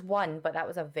 that's just one, but that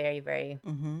was a very, very,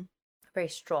 Mm-hmm. very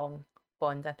strong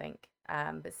bond, I think.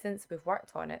 But since we've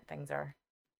worked on it, things are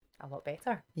a lot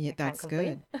better. Yeah, I can't that's complain.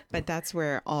 good. But that's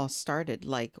where it all started.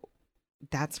 Like,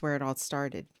 that's where it all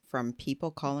started, from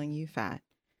people calling you fat,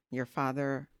 your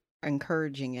father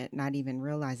encouraging it, not even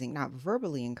realizing, not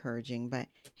verbally encouraging, but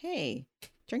hey,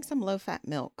 drink some low fat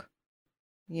milk,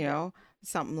 you Yeah. know,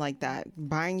 something like that,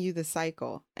 buying you the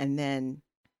cycle. And then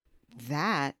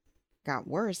that got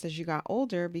worse as you got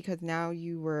older because now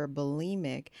you were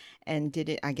bulimic. And did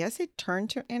it, I guess it turned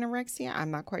to anorexia?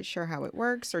 I'm not quite sure how it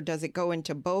works. Or does it go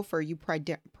into both? Or are you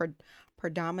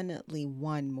predominantly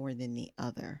one more than the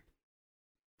other?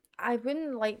 I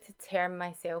wouldn't like to term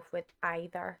myself with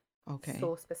either Okay.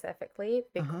 so specifically,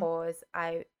 Uh-huh. because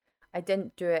I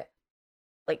didn't do it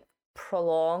like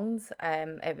prolonged.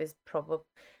 It was probably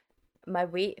my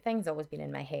weight thing's always been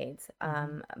in my head.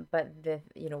 Mm-hmm. But the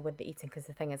with the eating, because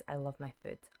the thing is, I love my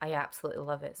food. I absolutely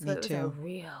love it. So Me it was a too.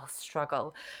 real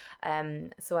struggle.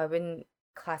 So I wouldn't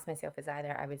class myself as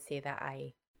either. I would say that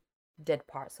I did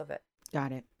parts of it,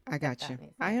 Got it. I if got that you.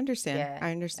 makes I sense. understand. Yeah.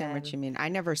 I understand what Um, you mean. I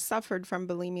never suffered from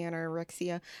bulimia and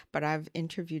anorexia, but I've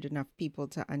interviewed enough people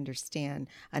to understand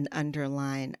an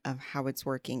underline of how it's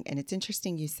working. And it's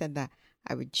interesting you said that.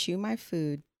 I would chew my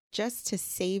food just to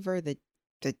savor the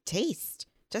taste,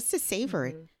 just to savor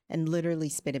it, mhm. and literally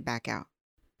spit it back out.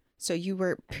 So you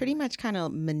were pretty And much kind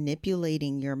of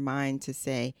manipulating your mind to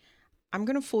say, I'm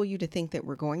going to fool you to think that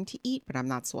we're going to eat, but I'm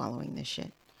not swallowing this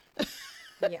shit.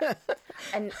 yeah.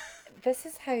 And this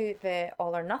is how the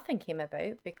all or nothing came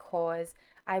about, because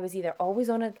I was either always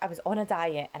I was on a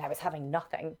diet and I was having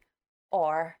nothing,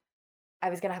 or I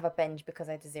was gonna have a binge because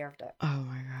I deserved it. Oh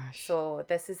my gosh. So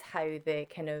this is how the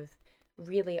kind of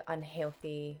really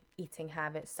unhealthy eating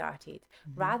habit started,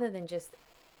 Hmm. rather than just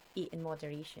eat in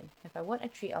moderation. If I want a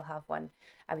treat, I'll have one.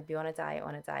 I would be on a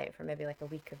diet for maybe like a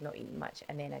week of not eating much,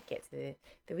 and then I'd get to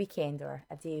the weekend or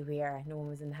a day where no one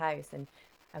was in the house, and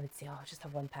I would say, "Oh, I'll just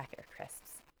have one packet of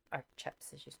crisps or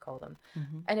chips, as you call them,"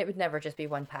 Hmm. and it would never just be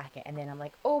one packet. And then I'm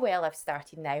like, "Oh well, I've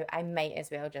started now. I might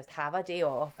as well just have a day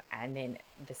off," and then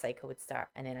the cycle would start,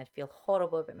 and then I'd feel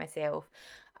horrible about myself,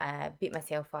 beat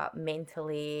myself up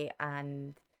mentally,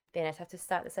 and then I'd have to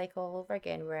start the cycle all over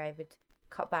again, where I would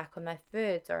cut back on my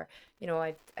food, or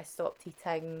I stopped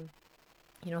eating,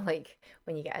 like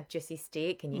when you get a juicy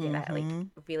steak and you get that like Hmm.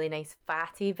 really nice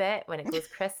fatty bit when it goes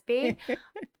crispy.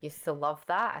 Used to love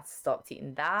that. I stopped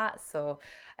eating that. So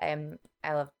I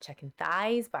love chicken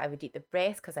thighs, but I would eat the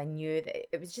breast because I knew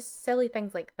that it was just silly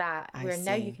things like that, I where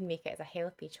now you see. can make it as a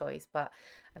healthy choice, but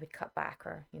I would cut back,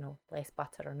 or less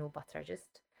butter or no butter.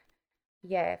 Just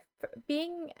yeah,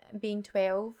 being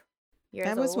 12, years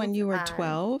That was when old. you were And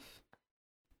 12?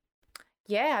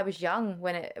 yeah, I was young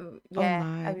when Oh I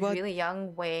my. was Well, really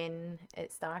young when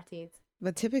it started.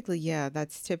 but typically, yeah,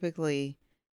 that's typically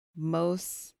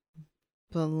most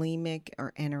bulimic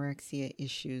or anorexia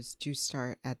issues do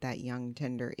start at that young,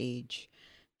 tender age.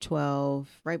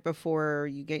 12, right before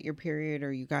you get your period,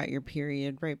 or you got your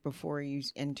period, right before you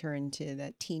enter into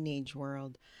that teenage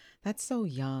world. That's so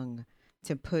young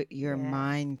to put your Yeah,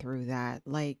 mind through that.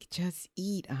 Like, just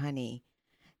eat, honey.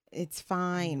 It's I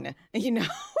fine, know. you know?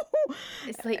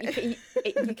 It's like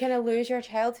you kind of lose your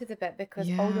childhood a bit because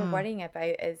all you're Yeah. worrying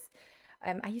about is,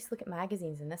 I used to look at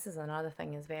magazines, and this is another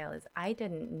thing as well, is I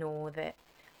didn't know that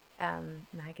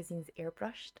magazines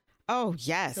airbrushed. Oh,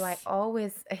 So I yes.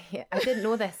 always, I didn't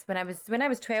know this when I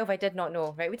was 12. I did not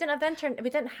know, right? We didn't have the internet. We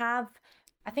didn't have.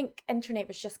 I think internet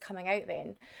was just coming out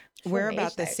then. Showing We're my age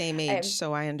about the now. same age,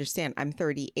 so I understand. I'm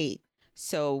 38.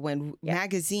 So when Yeah.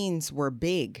 magazines were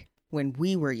big when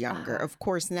we were younger, Uh-huh. of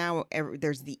course, now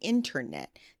there's the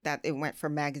internet, that it went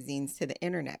from magazines to the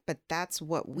internet. But that's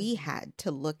what we Hmm. had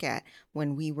to look at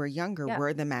when we were younger, Yeah.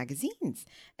 were the magazines.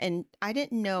 And I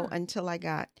didn't know Huh. until I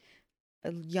got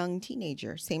a young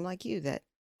teenager, same like you, that,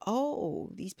 oh,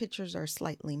 these pictures are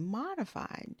slightly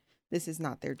modified. This is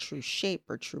not their true shape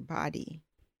or true body.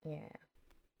 Yeah.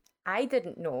 I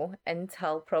didn't know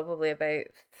until probably about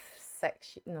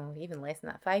no, even less than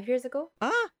that, 5 years ago.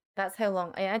 Ah, That's how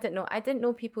long I didn't know. I didn't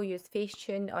know people use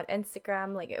Facetune or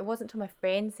Instagram. Like it wasn't until my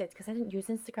friend said, because I didn't use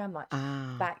Instagram much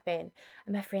ah. back then.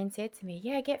 And my friend said to me,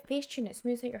 "Yeah, get Facetune. It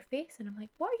smooths out your face." And I'm like,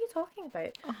 "What are you talking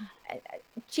about?" Oh. I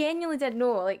genuinely didn't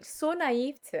know. Like so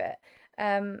naive to it.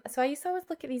 So I used to always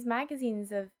look at these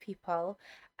magazines of people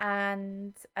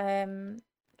and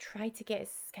try to get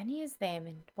as skinny as them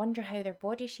and wonder how their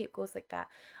body shape goes like that.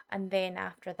 And then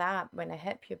after that, when I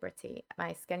hit puberty,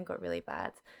 my skin got really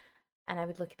bad. And I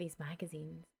would look at these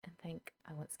magazines and think,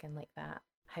 I want skin like that.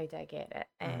 How do I get it?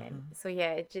 And Uh-huh. so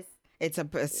yeah, it just, It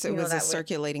you know, was a that would,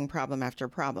 circulating problem after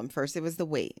problem. First, it was the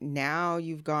weight. Now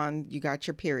you got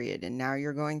your period, and now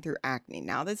you're going through acne.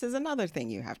 Now this is another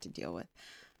thing you have to deal with.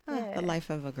 Ah, the yeah.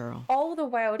 life of a girl. All the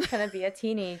while trying to be a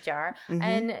teenager Mm-hmm.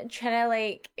 and trying to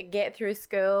like get through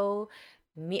school,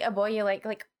 meet a boy you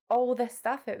like all this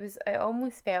stuff. It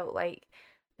almost felt like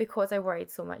because I worried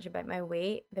so much about my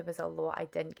weight, there was a lot I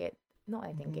didn't get, not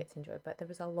I didn't Mm-hmm. get to enjoy, but there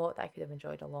was a lot that I could have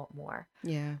enjoyed a lot more.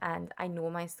 Yeah. And I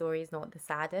know my story is not the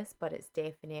saddest, but it's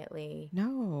definitely,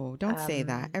 No, don't say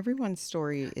that. um, Everyone's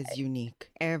story is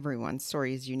unique. Everyone's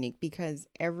story is unique because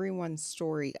everyone's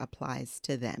story applies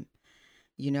to them.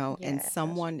 And yeah, that's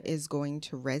someone true. is going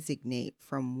to resonate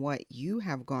from what you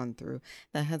have gone through,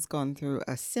 that has gone through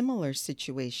a similar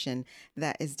situation,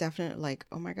 that is definitely like,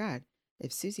 oh my God,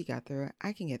 if Susie got through it,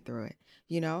 I can get through it,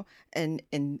 and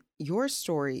in your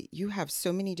story, you have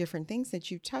so many different things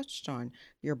that you touched on.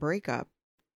 Your breakup,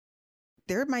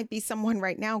 there might be someone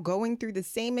right now going through the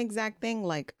same exact thing,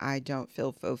 like, I don't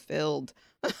feel fulfilled.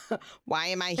 Why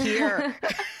am I here?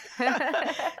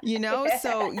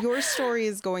 So Yeah. your story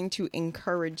is going to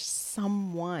encourage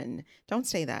someone. Don't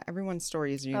say that. Everyone's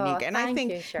story is unique. Oh, And I thank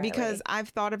think, you, because Shirley. I've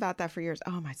thought about that for years.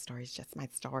 Oh, my story is just my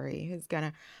story.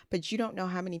 But you don't know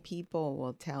how many people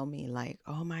will tell me, like,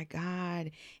 oh my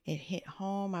God, it hit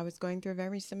home. I was going through a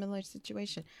very similar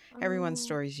situation. Everyone's Oh,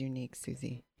 story is unique,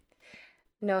 Susie.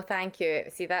 no, thank you.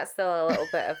 See, that's still a little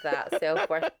bit of that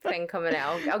self-worth thing coming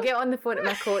out. I'll get on the phone to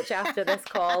my coach after this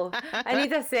call. I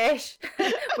need a sesh.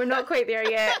 We're not quite there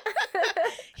yet.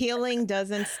 Healing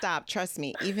doesn't stop. Trust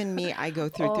me. Even me, I go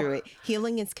through Oh, it.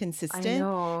 Healing is I consistent.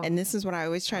 know. And this is what I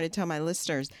always try to tell my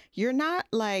listeners. You're not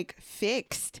like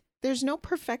fixed. There's no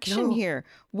perfection No. here.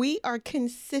 We are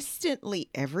consistently,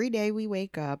 every day we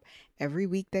wake up, every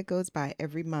week that goes by,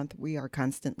 every month, we are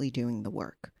constantly doing the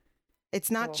work.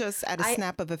 It's not Oh, just at a I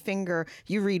snap of a finger,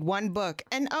 you read one book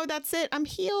and, oh, that's it, I'm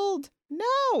healed.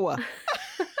 No.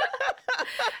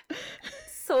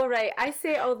 so right. I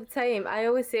say it all the time. I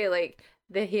always say like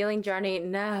the healing journey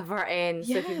never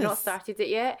ends. So if you've not Yes. started it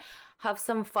yet, have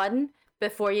some fun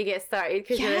before you get started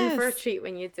because you're in for a Yes. treat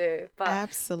when you do. But it is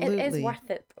Absolutely. worth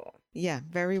it though. Yeah,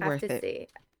 very I have to worth it. say.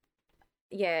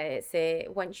 Yeah, it's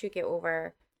once you get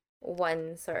over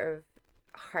one sort of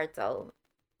hurdle,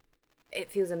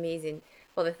 it feels amazing.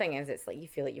 Well, the thing is, it's like you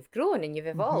feel like you've grown and you've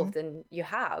Mm-hmm. evolved, and you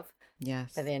have,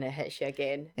 Yes. but then it hits you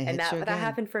again. It And hits you that again.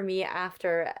 happened for me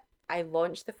after I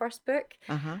launched the first book.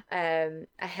 Uh-huh.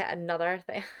 I hit another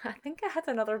thing. I think I had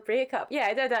another breakup. Yeah,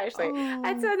 I did actually. I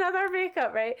had Oh. another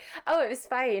breakup, right? Oh, it was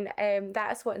fine.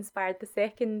 That's what inspired the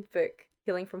second book,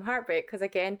 Healing from Heartbreak, because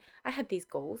again, I had these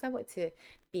goals. I wanted to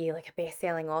be like a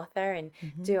best-selling author and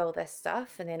Mm-hmm. do all this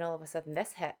stuff, and then all of a sudden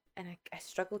this hit, and I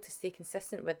struggled to stay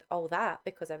consistent with all that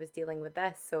because I was dealing with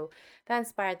this. So that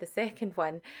inspired the second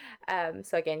one.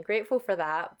 So again, grateful for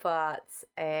that, but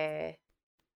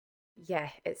yeah,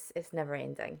 it's never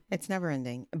ending. It's never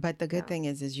ending. But the good No. thing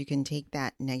is you can take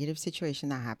that negative situation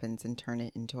that happens and turn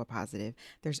it into a positive.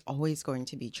 There's always going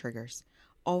to be triggers.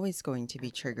 Always going to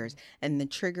be triggers. Absolutely. And the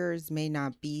triggers may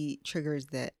not be triggers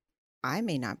that I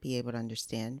may not be able to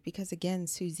understand because again,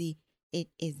 Susie, it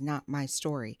is not my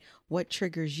story. What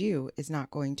triggers you is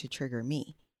not going to trigger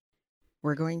me.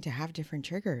 We're going to have different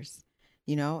triggers,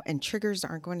 and triggers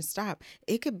aren't going to stop.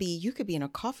 It could be, you could be in a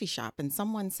coffee shop and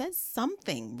someone says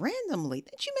something randomly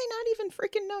that you may not even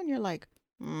freaking know. And you're like,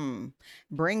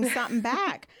 bring something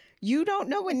back. You don't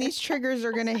know when these triggers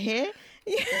are going to hit.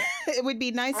 It would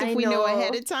be nice if I we knew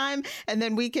ahead know, of time and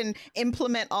then we can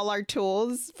implement all our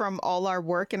tools from all our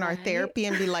work and our right? therapy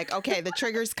and be like, okay, the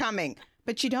trigger's coming,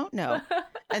 but you don't know.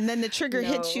 And then the trigger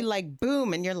hits you No. like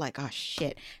boom, and you're like, oh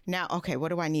shit. Now, okay, what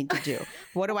do I need to do?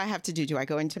 What do I have to do? Do I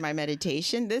go into my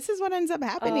meditation? This is what ends up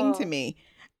happening to Oh, me.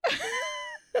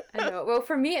 I know. Well,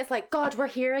 for me, it's like, God, we're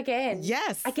here again.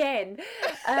 Yes. Again.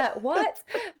 What?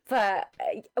 But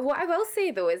what I will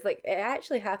say though is like it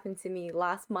actually happened to me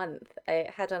last month. I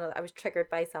was triggered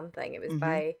by something. It was Mm-hmm.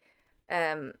 by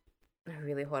um a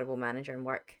really horrible manager in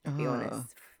work, to be Oh.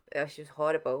 honest. She was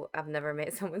horrible. I've never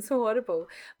met someone so horrible.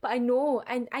 But I know,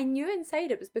 and I knew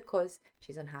inside it was because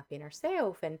she's unhappy in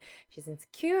herself and she's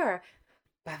insecure.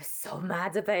 But I was so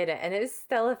mad about it, and it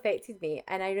still affected me.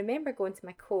 And I remember going to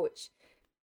my coach.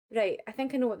 Right, I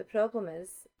think I know what the problem is.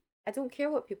 I don't care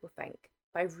what people think,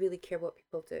 but I really care what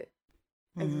people do. It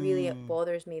Mm.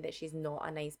 bothers me that she's not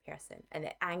a nice person, and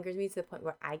it angers me to the point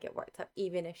where I get worked up,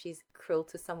 even if she's cruel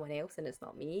to someone else and it's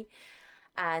not me.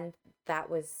 And that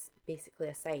was basically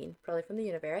a sign, probably from the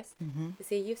universe, Mm-hmm. to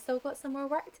say you've still got some more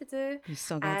work to do. You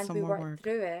still got And some we more worked work.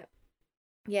 through it.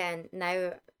 Yeah, and now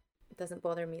it doesn't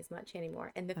bother me as much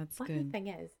anymore. And the That's funny good. thing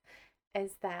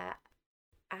is that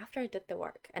after I did the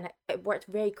work, and it worked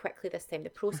very quickly this time. The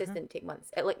process Uh-huh. didn't take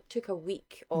months. It like took a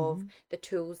week of Mm-hmm. the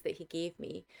tools that he gave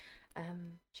me.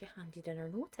 She handed in her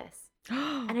notice,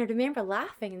 and I remember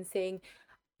laughing and saying,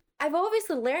 "I've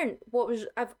obviously learned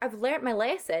I've learned my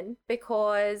lesson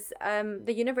because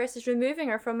the universe is removing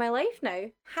her from my life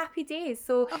now. Happy days."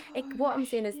 So Oh, what I'm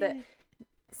saying is that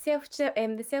shit.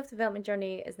 the self-development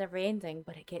journey is never ending,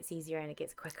 but it gets easier and it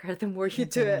gets quicker the more you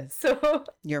It do it. does. So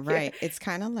You're yeah, right. It's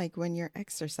kind of like when you're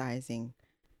exercising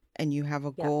and you have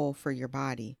a yep, goal for your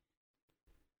body.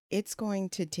 It's going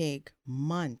to take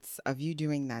months of you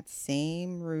doing that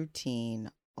same routine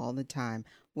all the time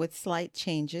with slight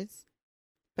changes.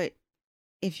 But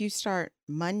if you start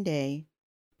Monday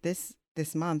this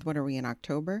month, what are we in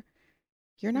October?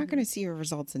 You're not going hmm to see your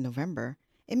results in November.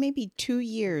 It may be 2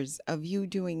 years of you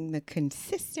doing the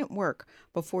consistent work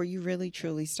before you really yep,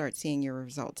 truly start seeing your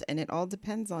results. And it all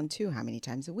depends on too, how many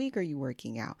times a week are you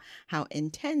working out? How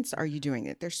intense are you doing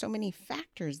it? There's so many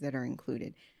factors that are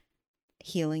included.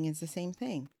 Healing is the same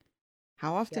thing.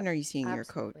 How often yep, are you seeing your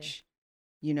absolutely. coach?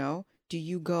 Do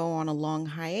you go on a long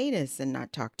hiatus and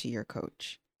not talk to your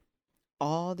coach?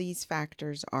 All these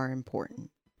factors are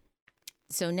important.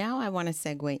 So now I want to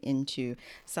segue into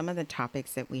some of the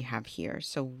topics that we have here.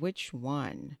 So which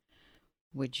one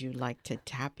would you like to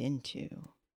tap into?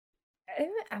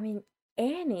 I mean,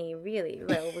 any really.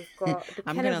 Well, we've got they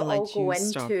I'm kind going to of all let go you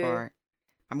start into. for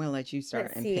I'm going to let you start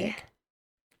Let's and see. pick.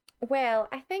 Well,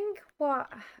 I think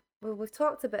we've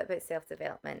talked a bit about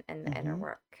self-development and the inner Mhm.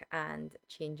 work and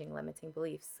changing limiting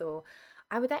beliefs. So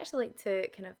I would actually like to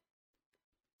kind of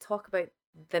talk about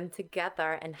them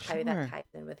together and how that Sure. ties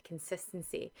in with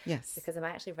consistency, Yes. because I'm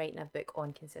actually writing a book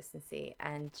on consistency.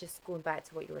 And just going back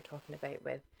to what you were talking about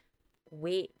with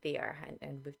weight there,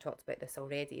 and we've talked about this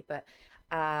already, but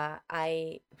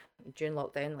I during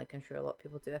lockdown, like I'm sure a lot of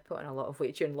people do, I put on a lot of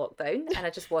weight during lockdown and I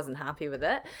just wasn't happy with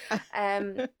it.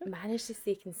 Managed to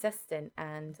stay consistent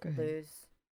and Good.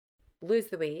 lose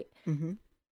the weight, Mhm.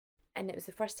 and it was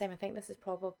the first time. I think this is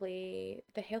probably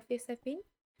the healthiest I've been.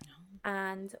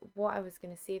 And what I was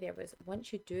going to say there was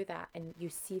once you do that and you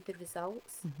see the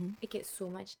results, Mhm. it gets so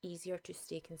much easier to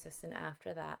stay consistent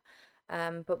after that.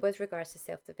 But with regards to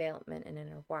self-development and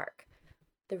inner work,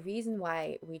 the reason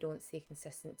why we don't stay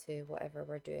consistent to whatever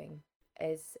we're doing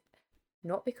is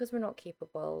not because we're not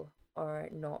capable or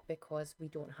not because we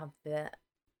don't have the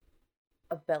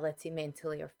ability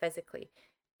mentally or physically.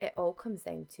 It all comes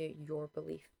down to your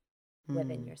belief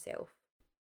within Mm. yourself.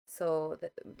 So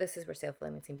this is where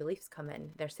self-limiting beliefs come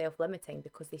in. They're self-limiting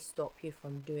because they stop you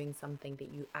from doing something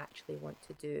that you actually want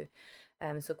to do.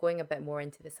 So going a bit more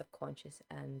into the subconscious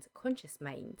and conscious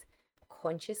mind,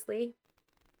 consciously,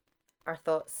 our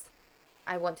thoughts,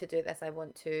 I want to do this, I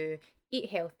want to eat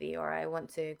healthy, or I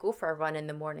want to go for a run in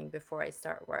the morning before I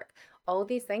start work. All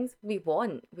these things we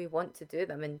want to do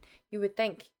them. And you would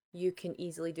think you can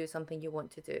easily do something you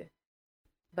want to do,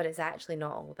 but it's actually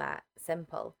not all that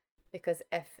simple, because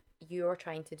if you're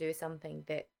trying to do something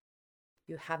that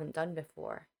you haven't done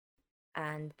before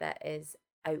and that is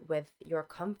out with your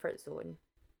comfort zone,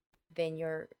 then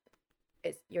you're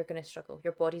going to struggle.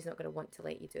 Your body's not going to want to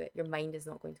let you do it. Your mind is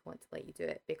not going to want to let you do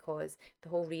it, because the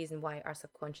whole reason why our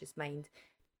subconscious mind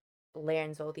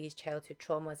learns all these childhood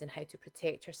traumas and how to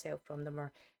protect yourself from them,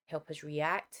 or help us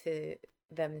react to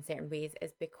them in certain ways,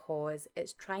 is because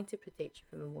it's trying to protect you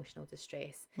from emotional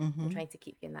distress and Mm-hmm. trying to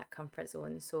keep you in that comfort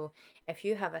zone. So if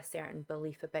you have a certain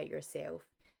belief about yourself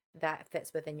that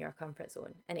fits within your comfort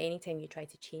zone, and anytime you try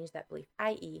to change that belief,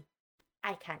 i.e.,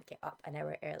 I can't get up an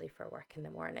hour early for work in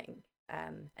the morning,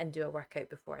 and do a workout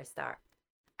before I start.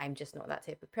 I'm just not that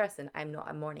type of person. I'm not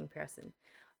a morning person.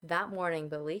 That morning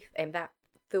belief, and that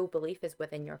full belief, is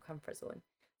within your comfort zone.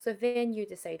 So if then you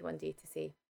decide one day to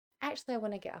say, actually, I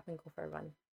want to get up and go for a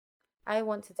run. I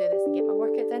want to do this and get my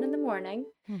workout done in the morning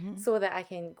Mm-hmm. so that I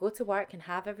can go to work and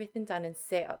have everything done and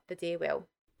set up the day well.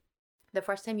 The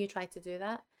first time you try to do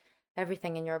that,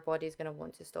 everything in your body is going to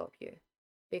want to stop you,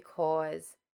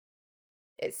 because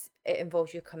it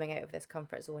involves you coming out of this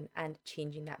comfort zone and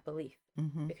changing that belief,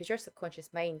 Mm-hmm. because your subconscious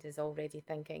mind is already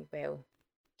thinking, well,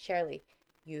 Shirley,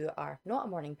 you are not a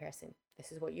morning person.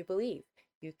 This is what you believe.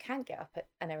 You can't get up at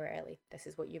an hour early. This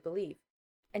is what you believe.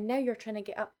 And now you're trying to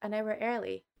get up an hour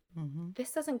early. Mm-hmm.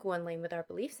 This doesn't go in line with our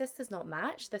beliefs. This does not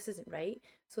match. This isn't right.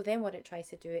 So then what it tries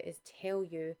to do is tell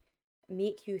you,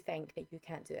 make you think that you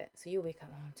can't do it. So you wake up,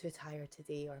 oh, I'm too tired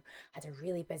today, or I had a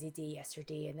really busy day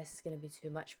yesterday, and this is going to be too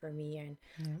much for me. And,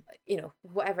 Yeah.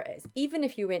 whatever it is, even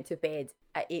if you went to bed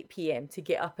at 8 p.m. to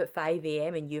get up at 5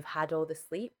 a.m. and you've had all the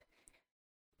sleep,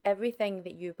 everything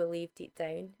that you believe deep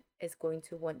down is going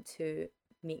to want to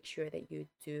make sure that you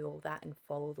do all that and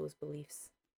follow those beliefs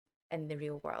in the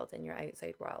real world, in your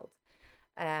outside world.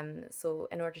 So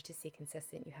in order to stay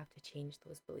consistent, you have to change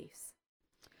those beliefs.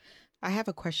 I have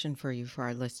a question for you for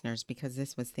our listeners because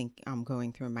this was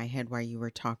going through my head while you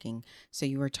were talking. So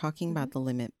you were talking Mm-hmm. about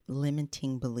the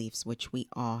limiting beliefs, which we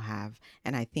all have,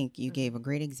 and I think you Mm-hmm. gave a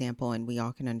great example, and we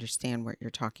all can understand what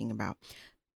you're talking about.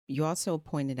 You also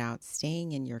pointed out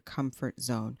staying in your comfort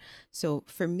zone. So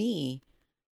for me,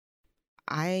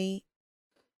 I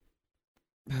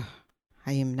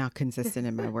I am not consistent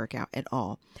in my workout at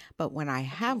all. But when I Okay.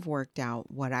 have worked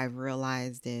out, what I've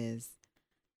realized is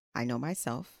I know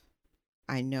myself.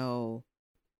 I know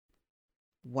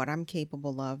what I'm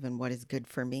capable of and what is good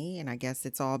for me. And I guess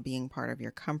it's all being part of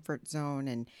your comfort zone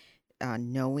and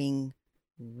knowing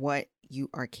what you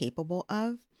are capable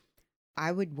of.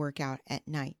 I would work out at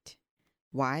night.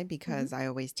 Why? Mm-hmm. Because I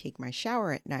always take my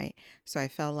shower at night. So I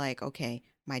felt like, okay,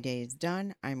 my day is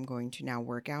done. I'm going to now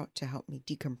work out to help me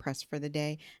decompress for the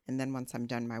day. And then once I'm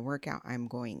done my workout, I'm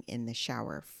going in the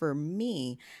shower. For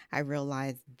me, I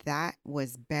realized that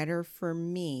was better for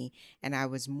me. And I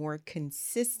was more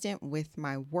consistent with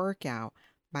my workout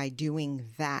by doing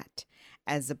that,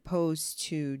 as opposed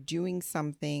to doing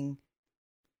something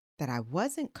that I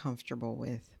wasn't comfortable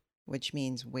with, which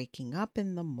means waking up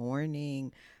in the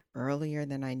morning earlier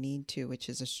than I need to, which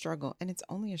is a struggle. And it's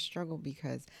only a struggle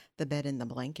because the bed and the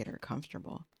blanket are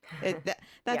comfortable. That's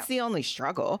Yeah. the only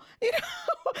struggle.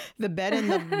 The bed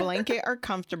and the blanket are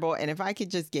comfortable. And if I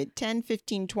could just get 10,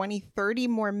 15, 20, 30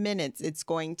 more minutes, it's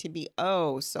going to be,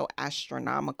 oh, so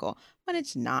astronomical. But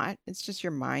it's not. It's just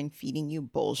your mind feeding you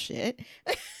bullshit.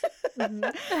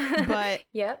 Mm-hmm. But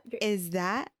Yep. is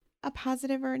that a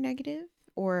positive or a negative?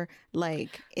 Or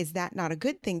like, is that not a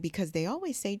good thing? Because they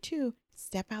always say too,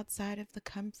 step outside of the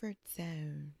comfort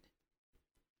zone.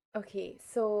 Okay,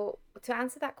 so to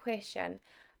answer that question,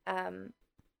 um,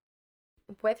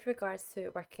 with regards to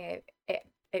working out,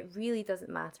 it really doesn't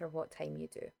matter what time you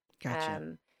do. Gotcha.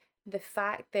 Um, the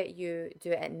fact that you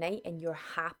do it at night and you're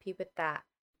happy with that,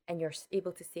 and you're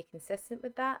able to stay consistent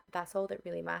with that, that's all that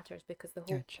really matters, because the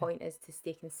whole Gotcha. point is to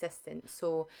stay consistent.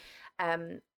 So,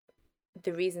 um,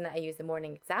 the reason that I use the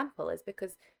morning example is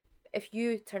because if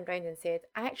you turned around and said,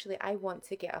 actually, I want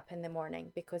to get up in the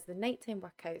morning because the nighttime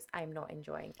workouts I'm not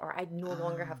enjoying, or I no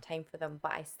longer have Ah, time for them,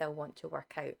 but I still want to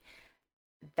work out,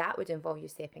 that would involve you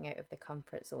stepping out of the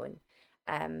comfort zone.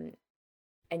 Um,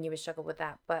 and you would struggle with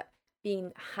that. But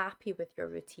being happy with your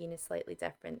routine is slightly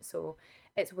different. So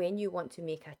it's when you want to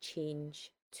make a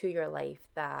change to your life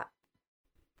that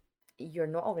you're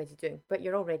not already doing, but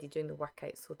you're already doing the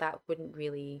workout. So that wouldn't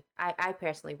really, I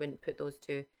personally wouldn't put those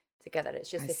two together. It's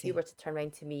I just if you see. were to turn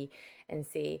around to me and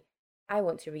say, I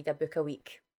want to read a book a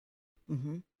week,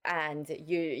 Mm-hmm. and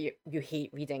you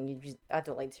hate reading, I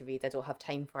don't like to read, I don't have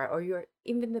time for it, or you're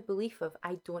even the belief of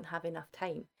I don't have enough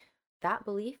time, that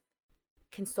belief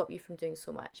can stop you from doing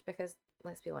so much. Because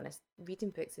let's be honest,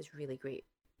 reading books is really great.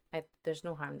 There's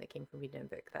no harm that came from reading a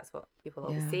book. That's what people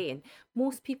always Yeah. say. And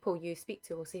most people you speak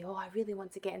to will say, oh, I really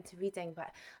want to get into reading, but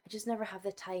I just never have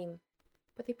the time.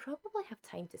 But they probably have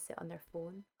time to sit on their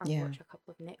phone or Yeah. watch a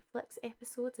couple of Netflix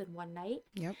episodes in one night.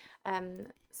 Yep.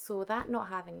 So that not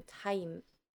having time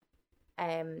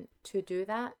to do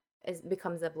that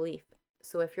becomes a belief.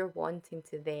 So if you're wanting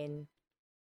to then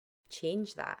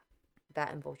change that,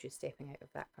 that involves you stepping out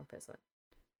of that comfort zone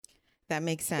That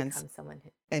makes to sense. become someone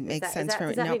who It makes sense for me.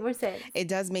 does that No, make more sense? it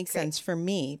does make Great. sense for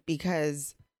me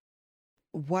because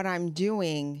what I'm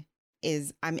doing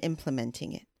is I'm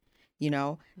implementing it. You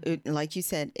know, like you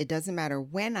said, it doesn't matter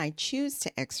when I choose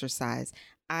to exercise.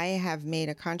 I have made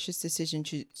a conscious decision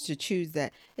to choose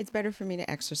that it's better for me to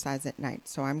exercise at night.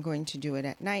 So I'm going to do it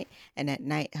at night, and at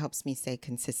night helps me stay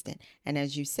consistent. And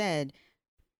as you said,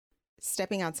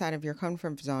 stepping outside of your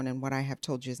comfort zone and what I have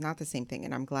told you is not the same thing.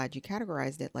 And I'm glad you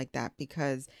categorized it like that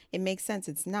because it makes sense.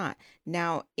 It's not.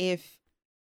 Now, if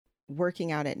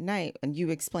working out at night, and you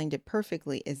explained it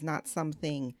perfectly, is not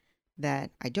something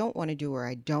that I don't want to do or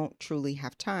I don't truly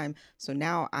have time. So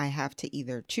now I have to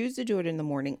either choose to do it in the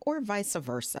morning or vice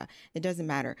versa. It doesn't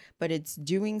matter, but it's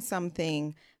doing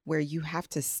something where you have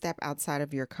to step outside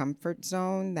of your comfort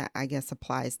zone that I guess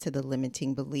applies to the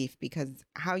limiting belief, because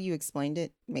how you explained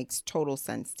it makes total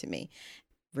sense to me.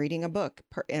 Reading a book,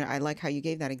 and I like how you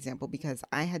gave that example because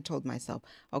I had told myself,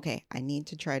 okay, I need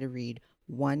to try to read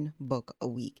one book a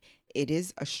week. It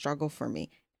is a struggle for me.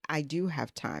 I do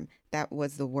have time. That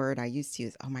was the word I used to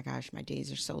use. Oh my gosh, my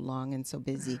days are so long and so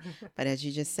busy. But as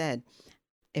you just said,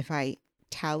 if I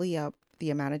tally up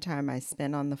the amount of time I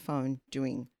spend on the phone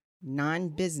doing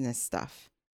non-business stuff,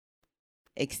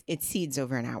 it exceeds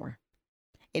over an hour.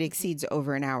 It exceeds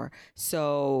over an hour.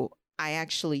 So I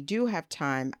actually do have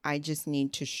time. I just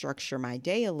need to structure my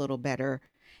day a little better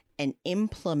and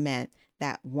implement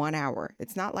that 1 hour.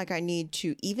 It's not like I need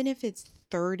to, even if it's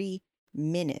 30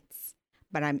 minutes,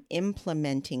 but I'm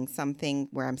implementing something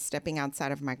where I'm stepping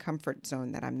outside of my comfort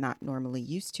zone that I'm not normally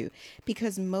used to.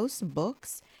 Because most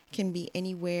books can be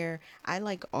anywhere. I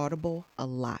like Audible a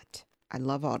lot. I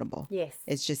love Audible. Yes,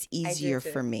 It's just I do easier too.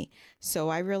 for me. So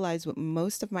I realize with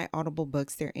most of my Audible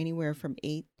books, they're anywhere from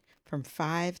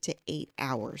 5 to 8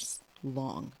 hours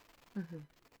long.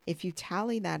 If you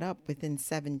tally that up within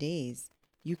 7 days,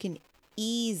 you can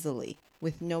easily,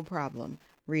 with no problem,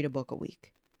 read a book a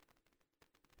week.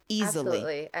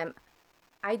 Easily. Absolutely.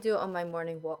 I do it on my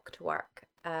morning walk to work.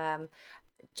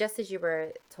 Just as you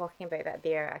were talking about that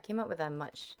there, I came up with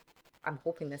I'm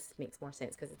hoping this makes more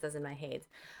sense because it does in my head.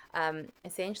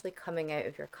 Essentially coming out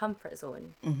of your comfort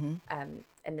zone, Mm-hmm.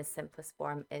 in the simplest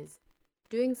form, is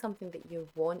doing something that you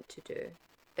want to do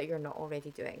that you're not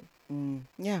already doing.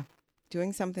 Yeah.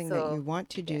 Doing something that you So, want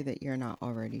to do yeah, that you're not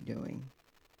already doing.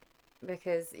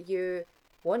 because you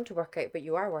want to work out, but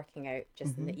you are working out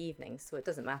just in Mm-hmm. the evenings, so it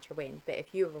doesn't matter when. But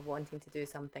if you were wanting to do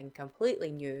something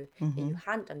completely new that Mm-hmm. you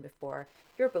hadn't done before,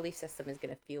 your belief system is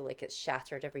going to feel like it's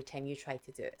shattered every time you try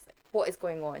to do it. It's like, what is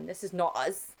going on? This is not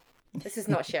us. This is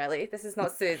not Shirley. This is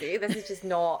not Susie. This is just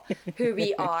not who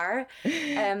we are.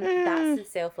 That's the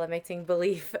self-limiting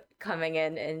belief coming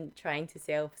in and trying to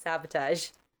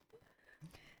self-sabotage.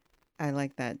 I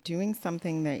like that. Doing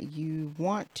something that you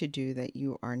want to do that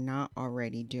you are not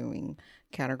already doing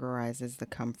categorizes the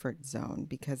comfort zone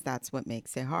because that's what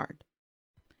makes it hard,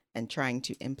 and trying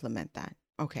to implement that.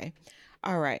 Okay.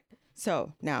 All right.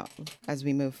 So now, as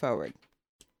we move forward,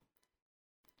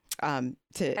 As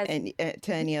to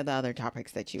any of the other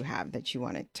topics that you have that you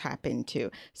want to tap into.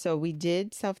 So we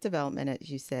did self-development, as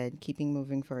you said, keeping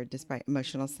moving forward despite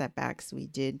emotional setbacks.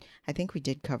 I think we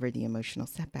did cover the emotional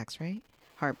setbacks, right?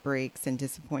 Heartbreaks and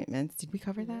disappointments. Did we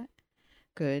cover Mhm. that?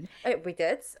 Good. We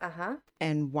did. Uh-huh.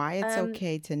 And why it's Um,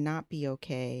 okay to not be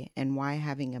okay, and why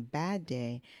having a bad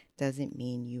day doesn't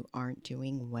mean you aren't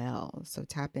doing well. So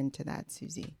tap into that,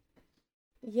 Susie.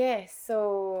 yeah,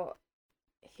 so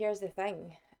here's the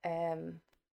thing. And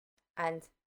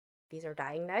these are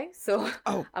dying now, so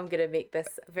Oh, I'm gonna make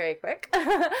this very quick.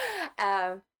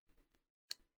 um,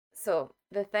 so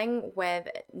the thing with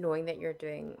knowing that you're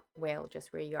doing well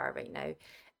just where you are right now,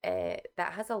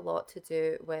 that has a lot to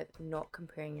do with not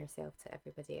comparing yourself to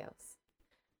everybody else.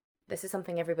 This is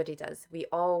something everybody does. We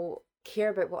all care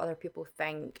about what other people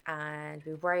think, and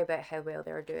we worry about how well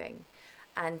they're doing.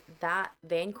 And that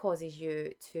then causes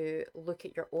you to look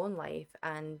at your own life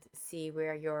and see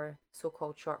where your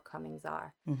so-called shortcomings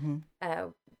are. Mm-hmm. Uh,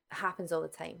 Happens all the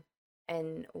time.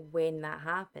 And when that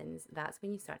happens, that's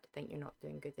when you start to think you're not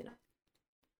doing good enough.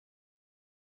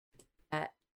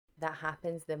 That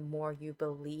happens, the more you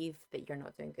believe that you're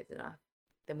not doing good enough,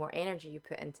 the more energy you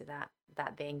put into that,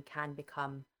 that then can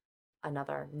become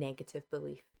another negative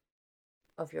belief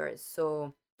of yours.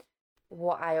 So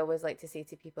what I always like to say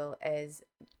to people is,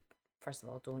 first of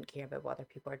all, don't care about what other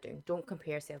people are doing. Don't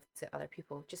compare yourself to other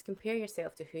people. Just compare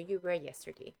yourself to who you were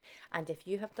yesterday. And if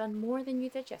you have done more than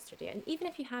you did yesterday, and even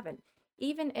if you haven't,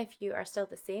 even if you are still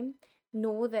the same,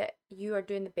 know that you are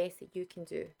doing the best that you can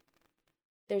do.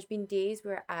 There's been days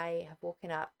where I have woken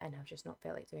up and I've just not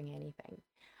felt like doing anything.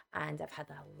 And I've had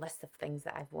a list of things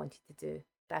that I've wanted to do,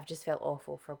 that I've just felt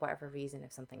awful for whatever reason,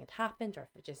 if something had happened or if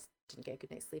I just didn't get a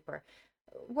good night's sleep or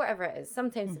whatever it is.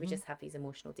 Sometimes we just have these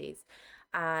emotional days.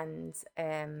 And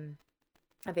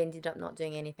I've ended up not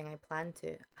doing anything I planned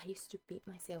to. I used to beat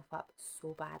myself up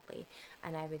so badly.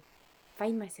 And I would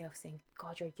find myself saying,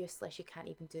 God, you're useless. You can't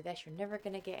even do this. You're never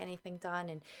going to get anything done.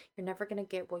 And you're never going to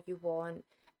get what you want.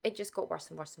 It just got worse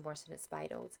and worse and worse, and it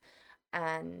spiraled.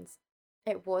 And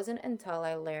it wasn't until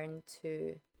I learned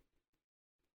to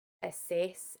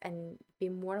assess and be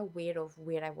more aware of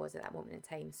where I was at that moment in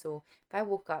time. So if I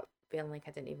woke up feeling like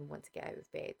I didn't even want to get out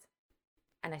of bed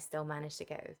and I still managed to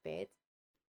get out of bed,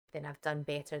 then I've done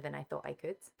better than I thought I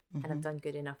could. And I've done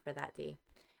good enough for that day.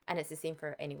 And it's the same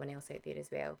for anyone else out there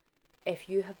as well. If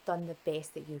you have done the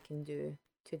best that you can do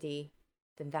today,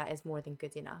 then that is more than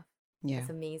good enough. Yeah. It's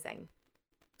amazing.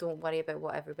 Don't worry about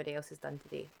what everybody else has done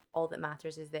today. All that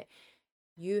matters is that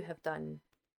you have done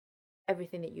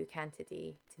everything that you can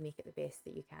today to make it the best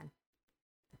that you can.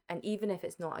 And even if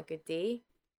it's not a good day,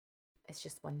 it's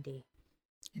just one day.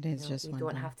 It is just one day. You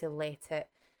don't have to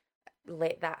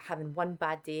let that having one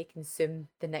bad day consume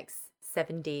the next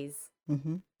 7 days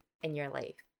in your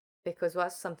life. Because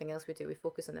what's something else we do? We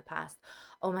focus on the past.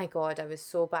 Oh my God, I was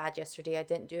so bad yesterday. I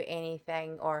didn't do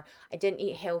anything, or I didn't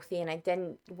eat healthy and I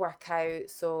didn't work out.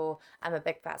 So I'm a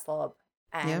big fat slob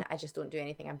and I just don't do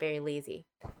anything. I'm very lazy.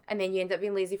 And then you end up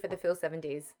being lazy for the full 7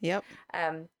 days. Yep.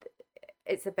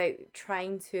 It's about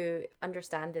trying to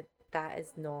understand that that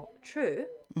is not true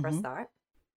for a start.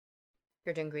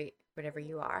 You're doing great wherever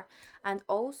you are. And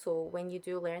also, when you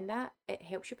do learn that, it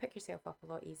helps you pick yourself up a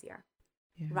lot easier.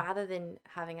 Yeah. Rather than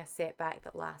having a setback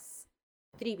that lasts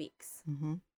 3 weeks,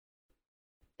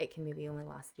 it can maybe only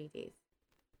last 3 days.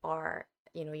 Or,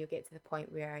 you get to the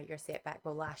point where your setback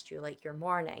will last you like your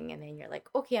morning, and then you're like,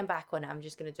 okay, I'm back on it. I'm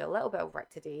just going to do a little bit of work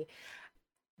today.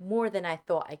 More than I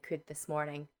thought I could this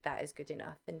morning. That is good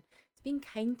enough. And it's being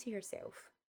kind to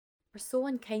yourself. We're so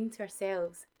unkind to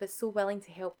ourselves, but so willing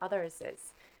to help others.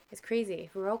 It's crazy.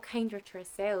 If we were all kinder to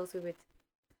ourselves, we would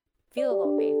feel a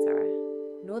lot better,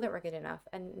 know that we're good enough,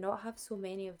 and not have so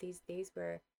many of these days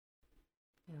where,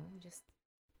 just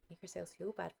make ourselves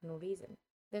feel bad for no reason.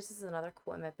 This is another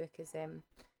quote in my book is,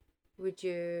 would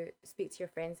you speak to your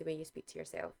friends the way you speak to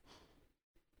yourself?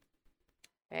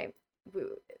 Right?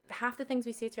 Half the things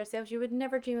we say to ourselves, you would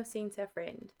never dream of saying to a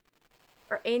friend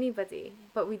or anybody,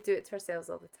 but we do it to ourselves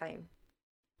all the time.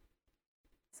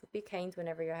 So be kind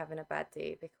whenever you're having a bad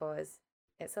day, because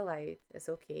it's allowed, it's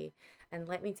okay. And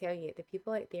let me tell you, the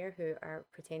people out there who are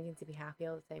pretending to be happy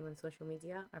all the time on social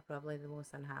media are probably the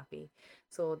most unhappy.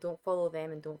 So don't follow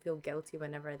them and don't feel guilty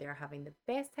whenever they're having the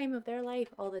best time of their life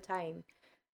all the time.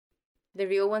 The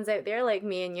real ones out there, like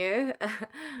me and you,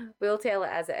 will tell it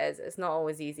as it is. It's not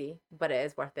always easy, but it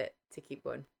is worth it to keep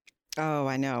going. Oh,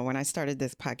 I know. When I started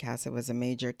this podcast, it was a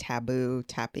major taboo,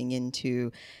 tapping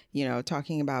into,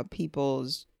 talking about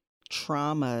people's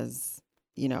traumas.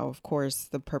 Of course,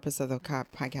 the purpose of the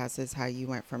podcast is how you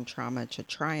went from trauma to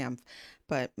triumph.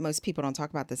 But most people don't talk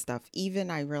about this stuff. Even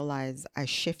I realized I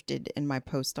shifted in my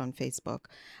post on Facebook.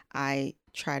 I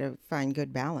try to find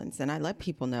good balance, and I let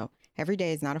people know every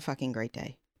day is not a fucking great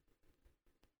day.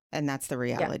 And that's the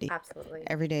reality. Yeah, absolutely.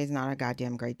 Every day is not a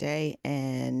goddamn great day,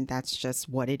 and that's just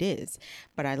what it is.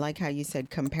 But I like how you said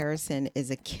comparison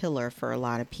is a killer for a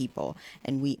lot of people,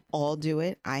 and we all do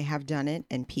it. I have done it,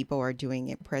 and people are doing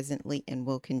it presently and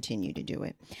will continue to do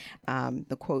it.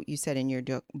 The quote you said in your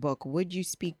book, would you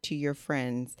speak to your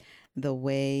friends the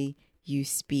way you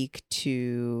speak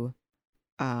to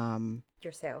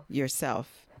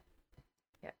yourself?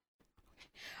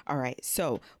 All right.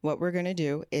 So what we're going to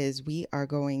do is we are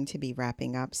going to be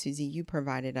wrapping up. Susie, you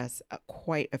provided us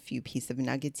quite a few pieces of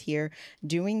nuggets here.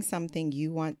 Doing something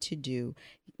you want to do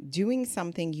doing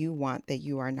something you want that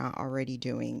you are not already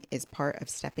doing is part of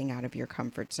stepping out of your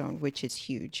comfort zone, which is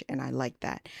huge. And I like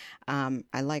that.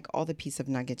 I like all the piece of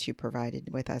nuggets you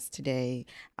provided with us today.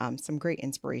 Some great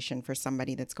inspiration for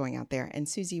somebody that's going out there. And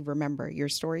Susie, remember, your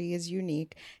story is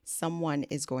unique. Someone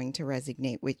is going to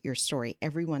resonate with your story.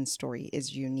 Everyone's story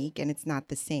is unique and it's not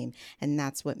the same. And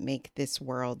that's what makes this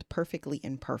world perfectly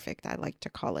imperfect, I like to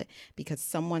call it, because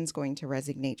someone's going to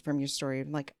resonate from your story.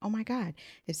 Like, oh my God,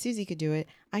 if Susie could do it,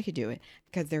 I could do it,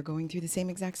 because they're going through the same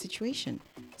exact situation.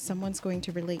 Someone's going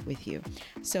to relate with you.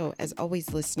 So as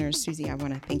always, listeners, Susie, I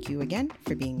want to thank you again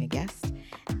for being a guest.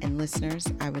 And listeners,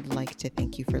 I would like to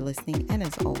thank you for listening. And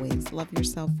as always, love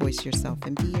yourself, voice yourself,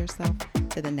 and be yourself.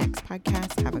 To the next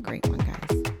podcast. Have a great one,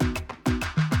 guys.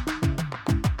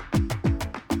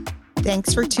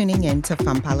 Thanks for tuning in to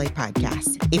Femme Parler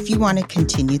Podcast. If you want to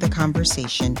continue the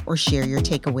conversation or share your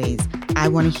takeaways, I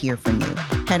want to hear from you.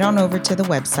 Head on over to the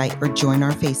website or join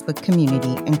our Facebook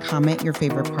community and comment your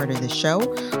favorite part of the show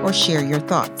or share your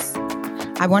thoughts.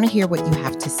 I want to hear what you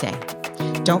have to say.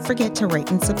 Don't forget to rate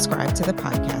and subscribe to the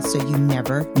podcast so you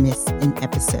never miss an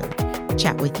episode.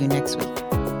 Chat with you next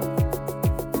week.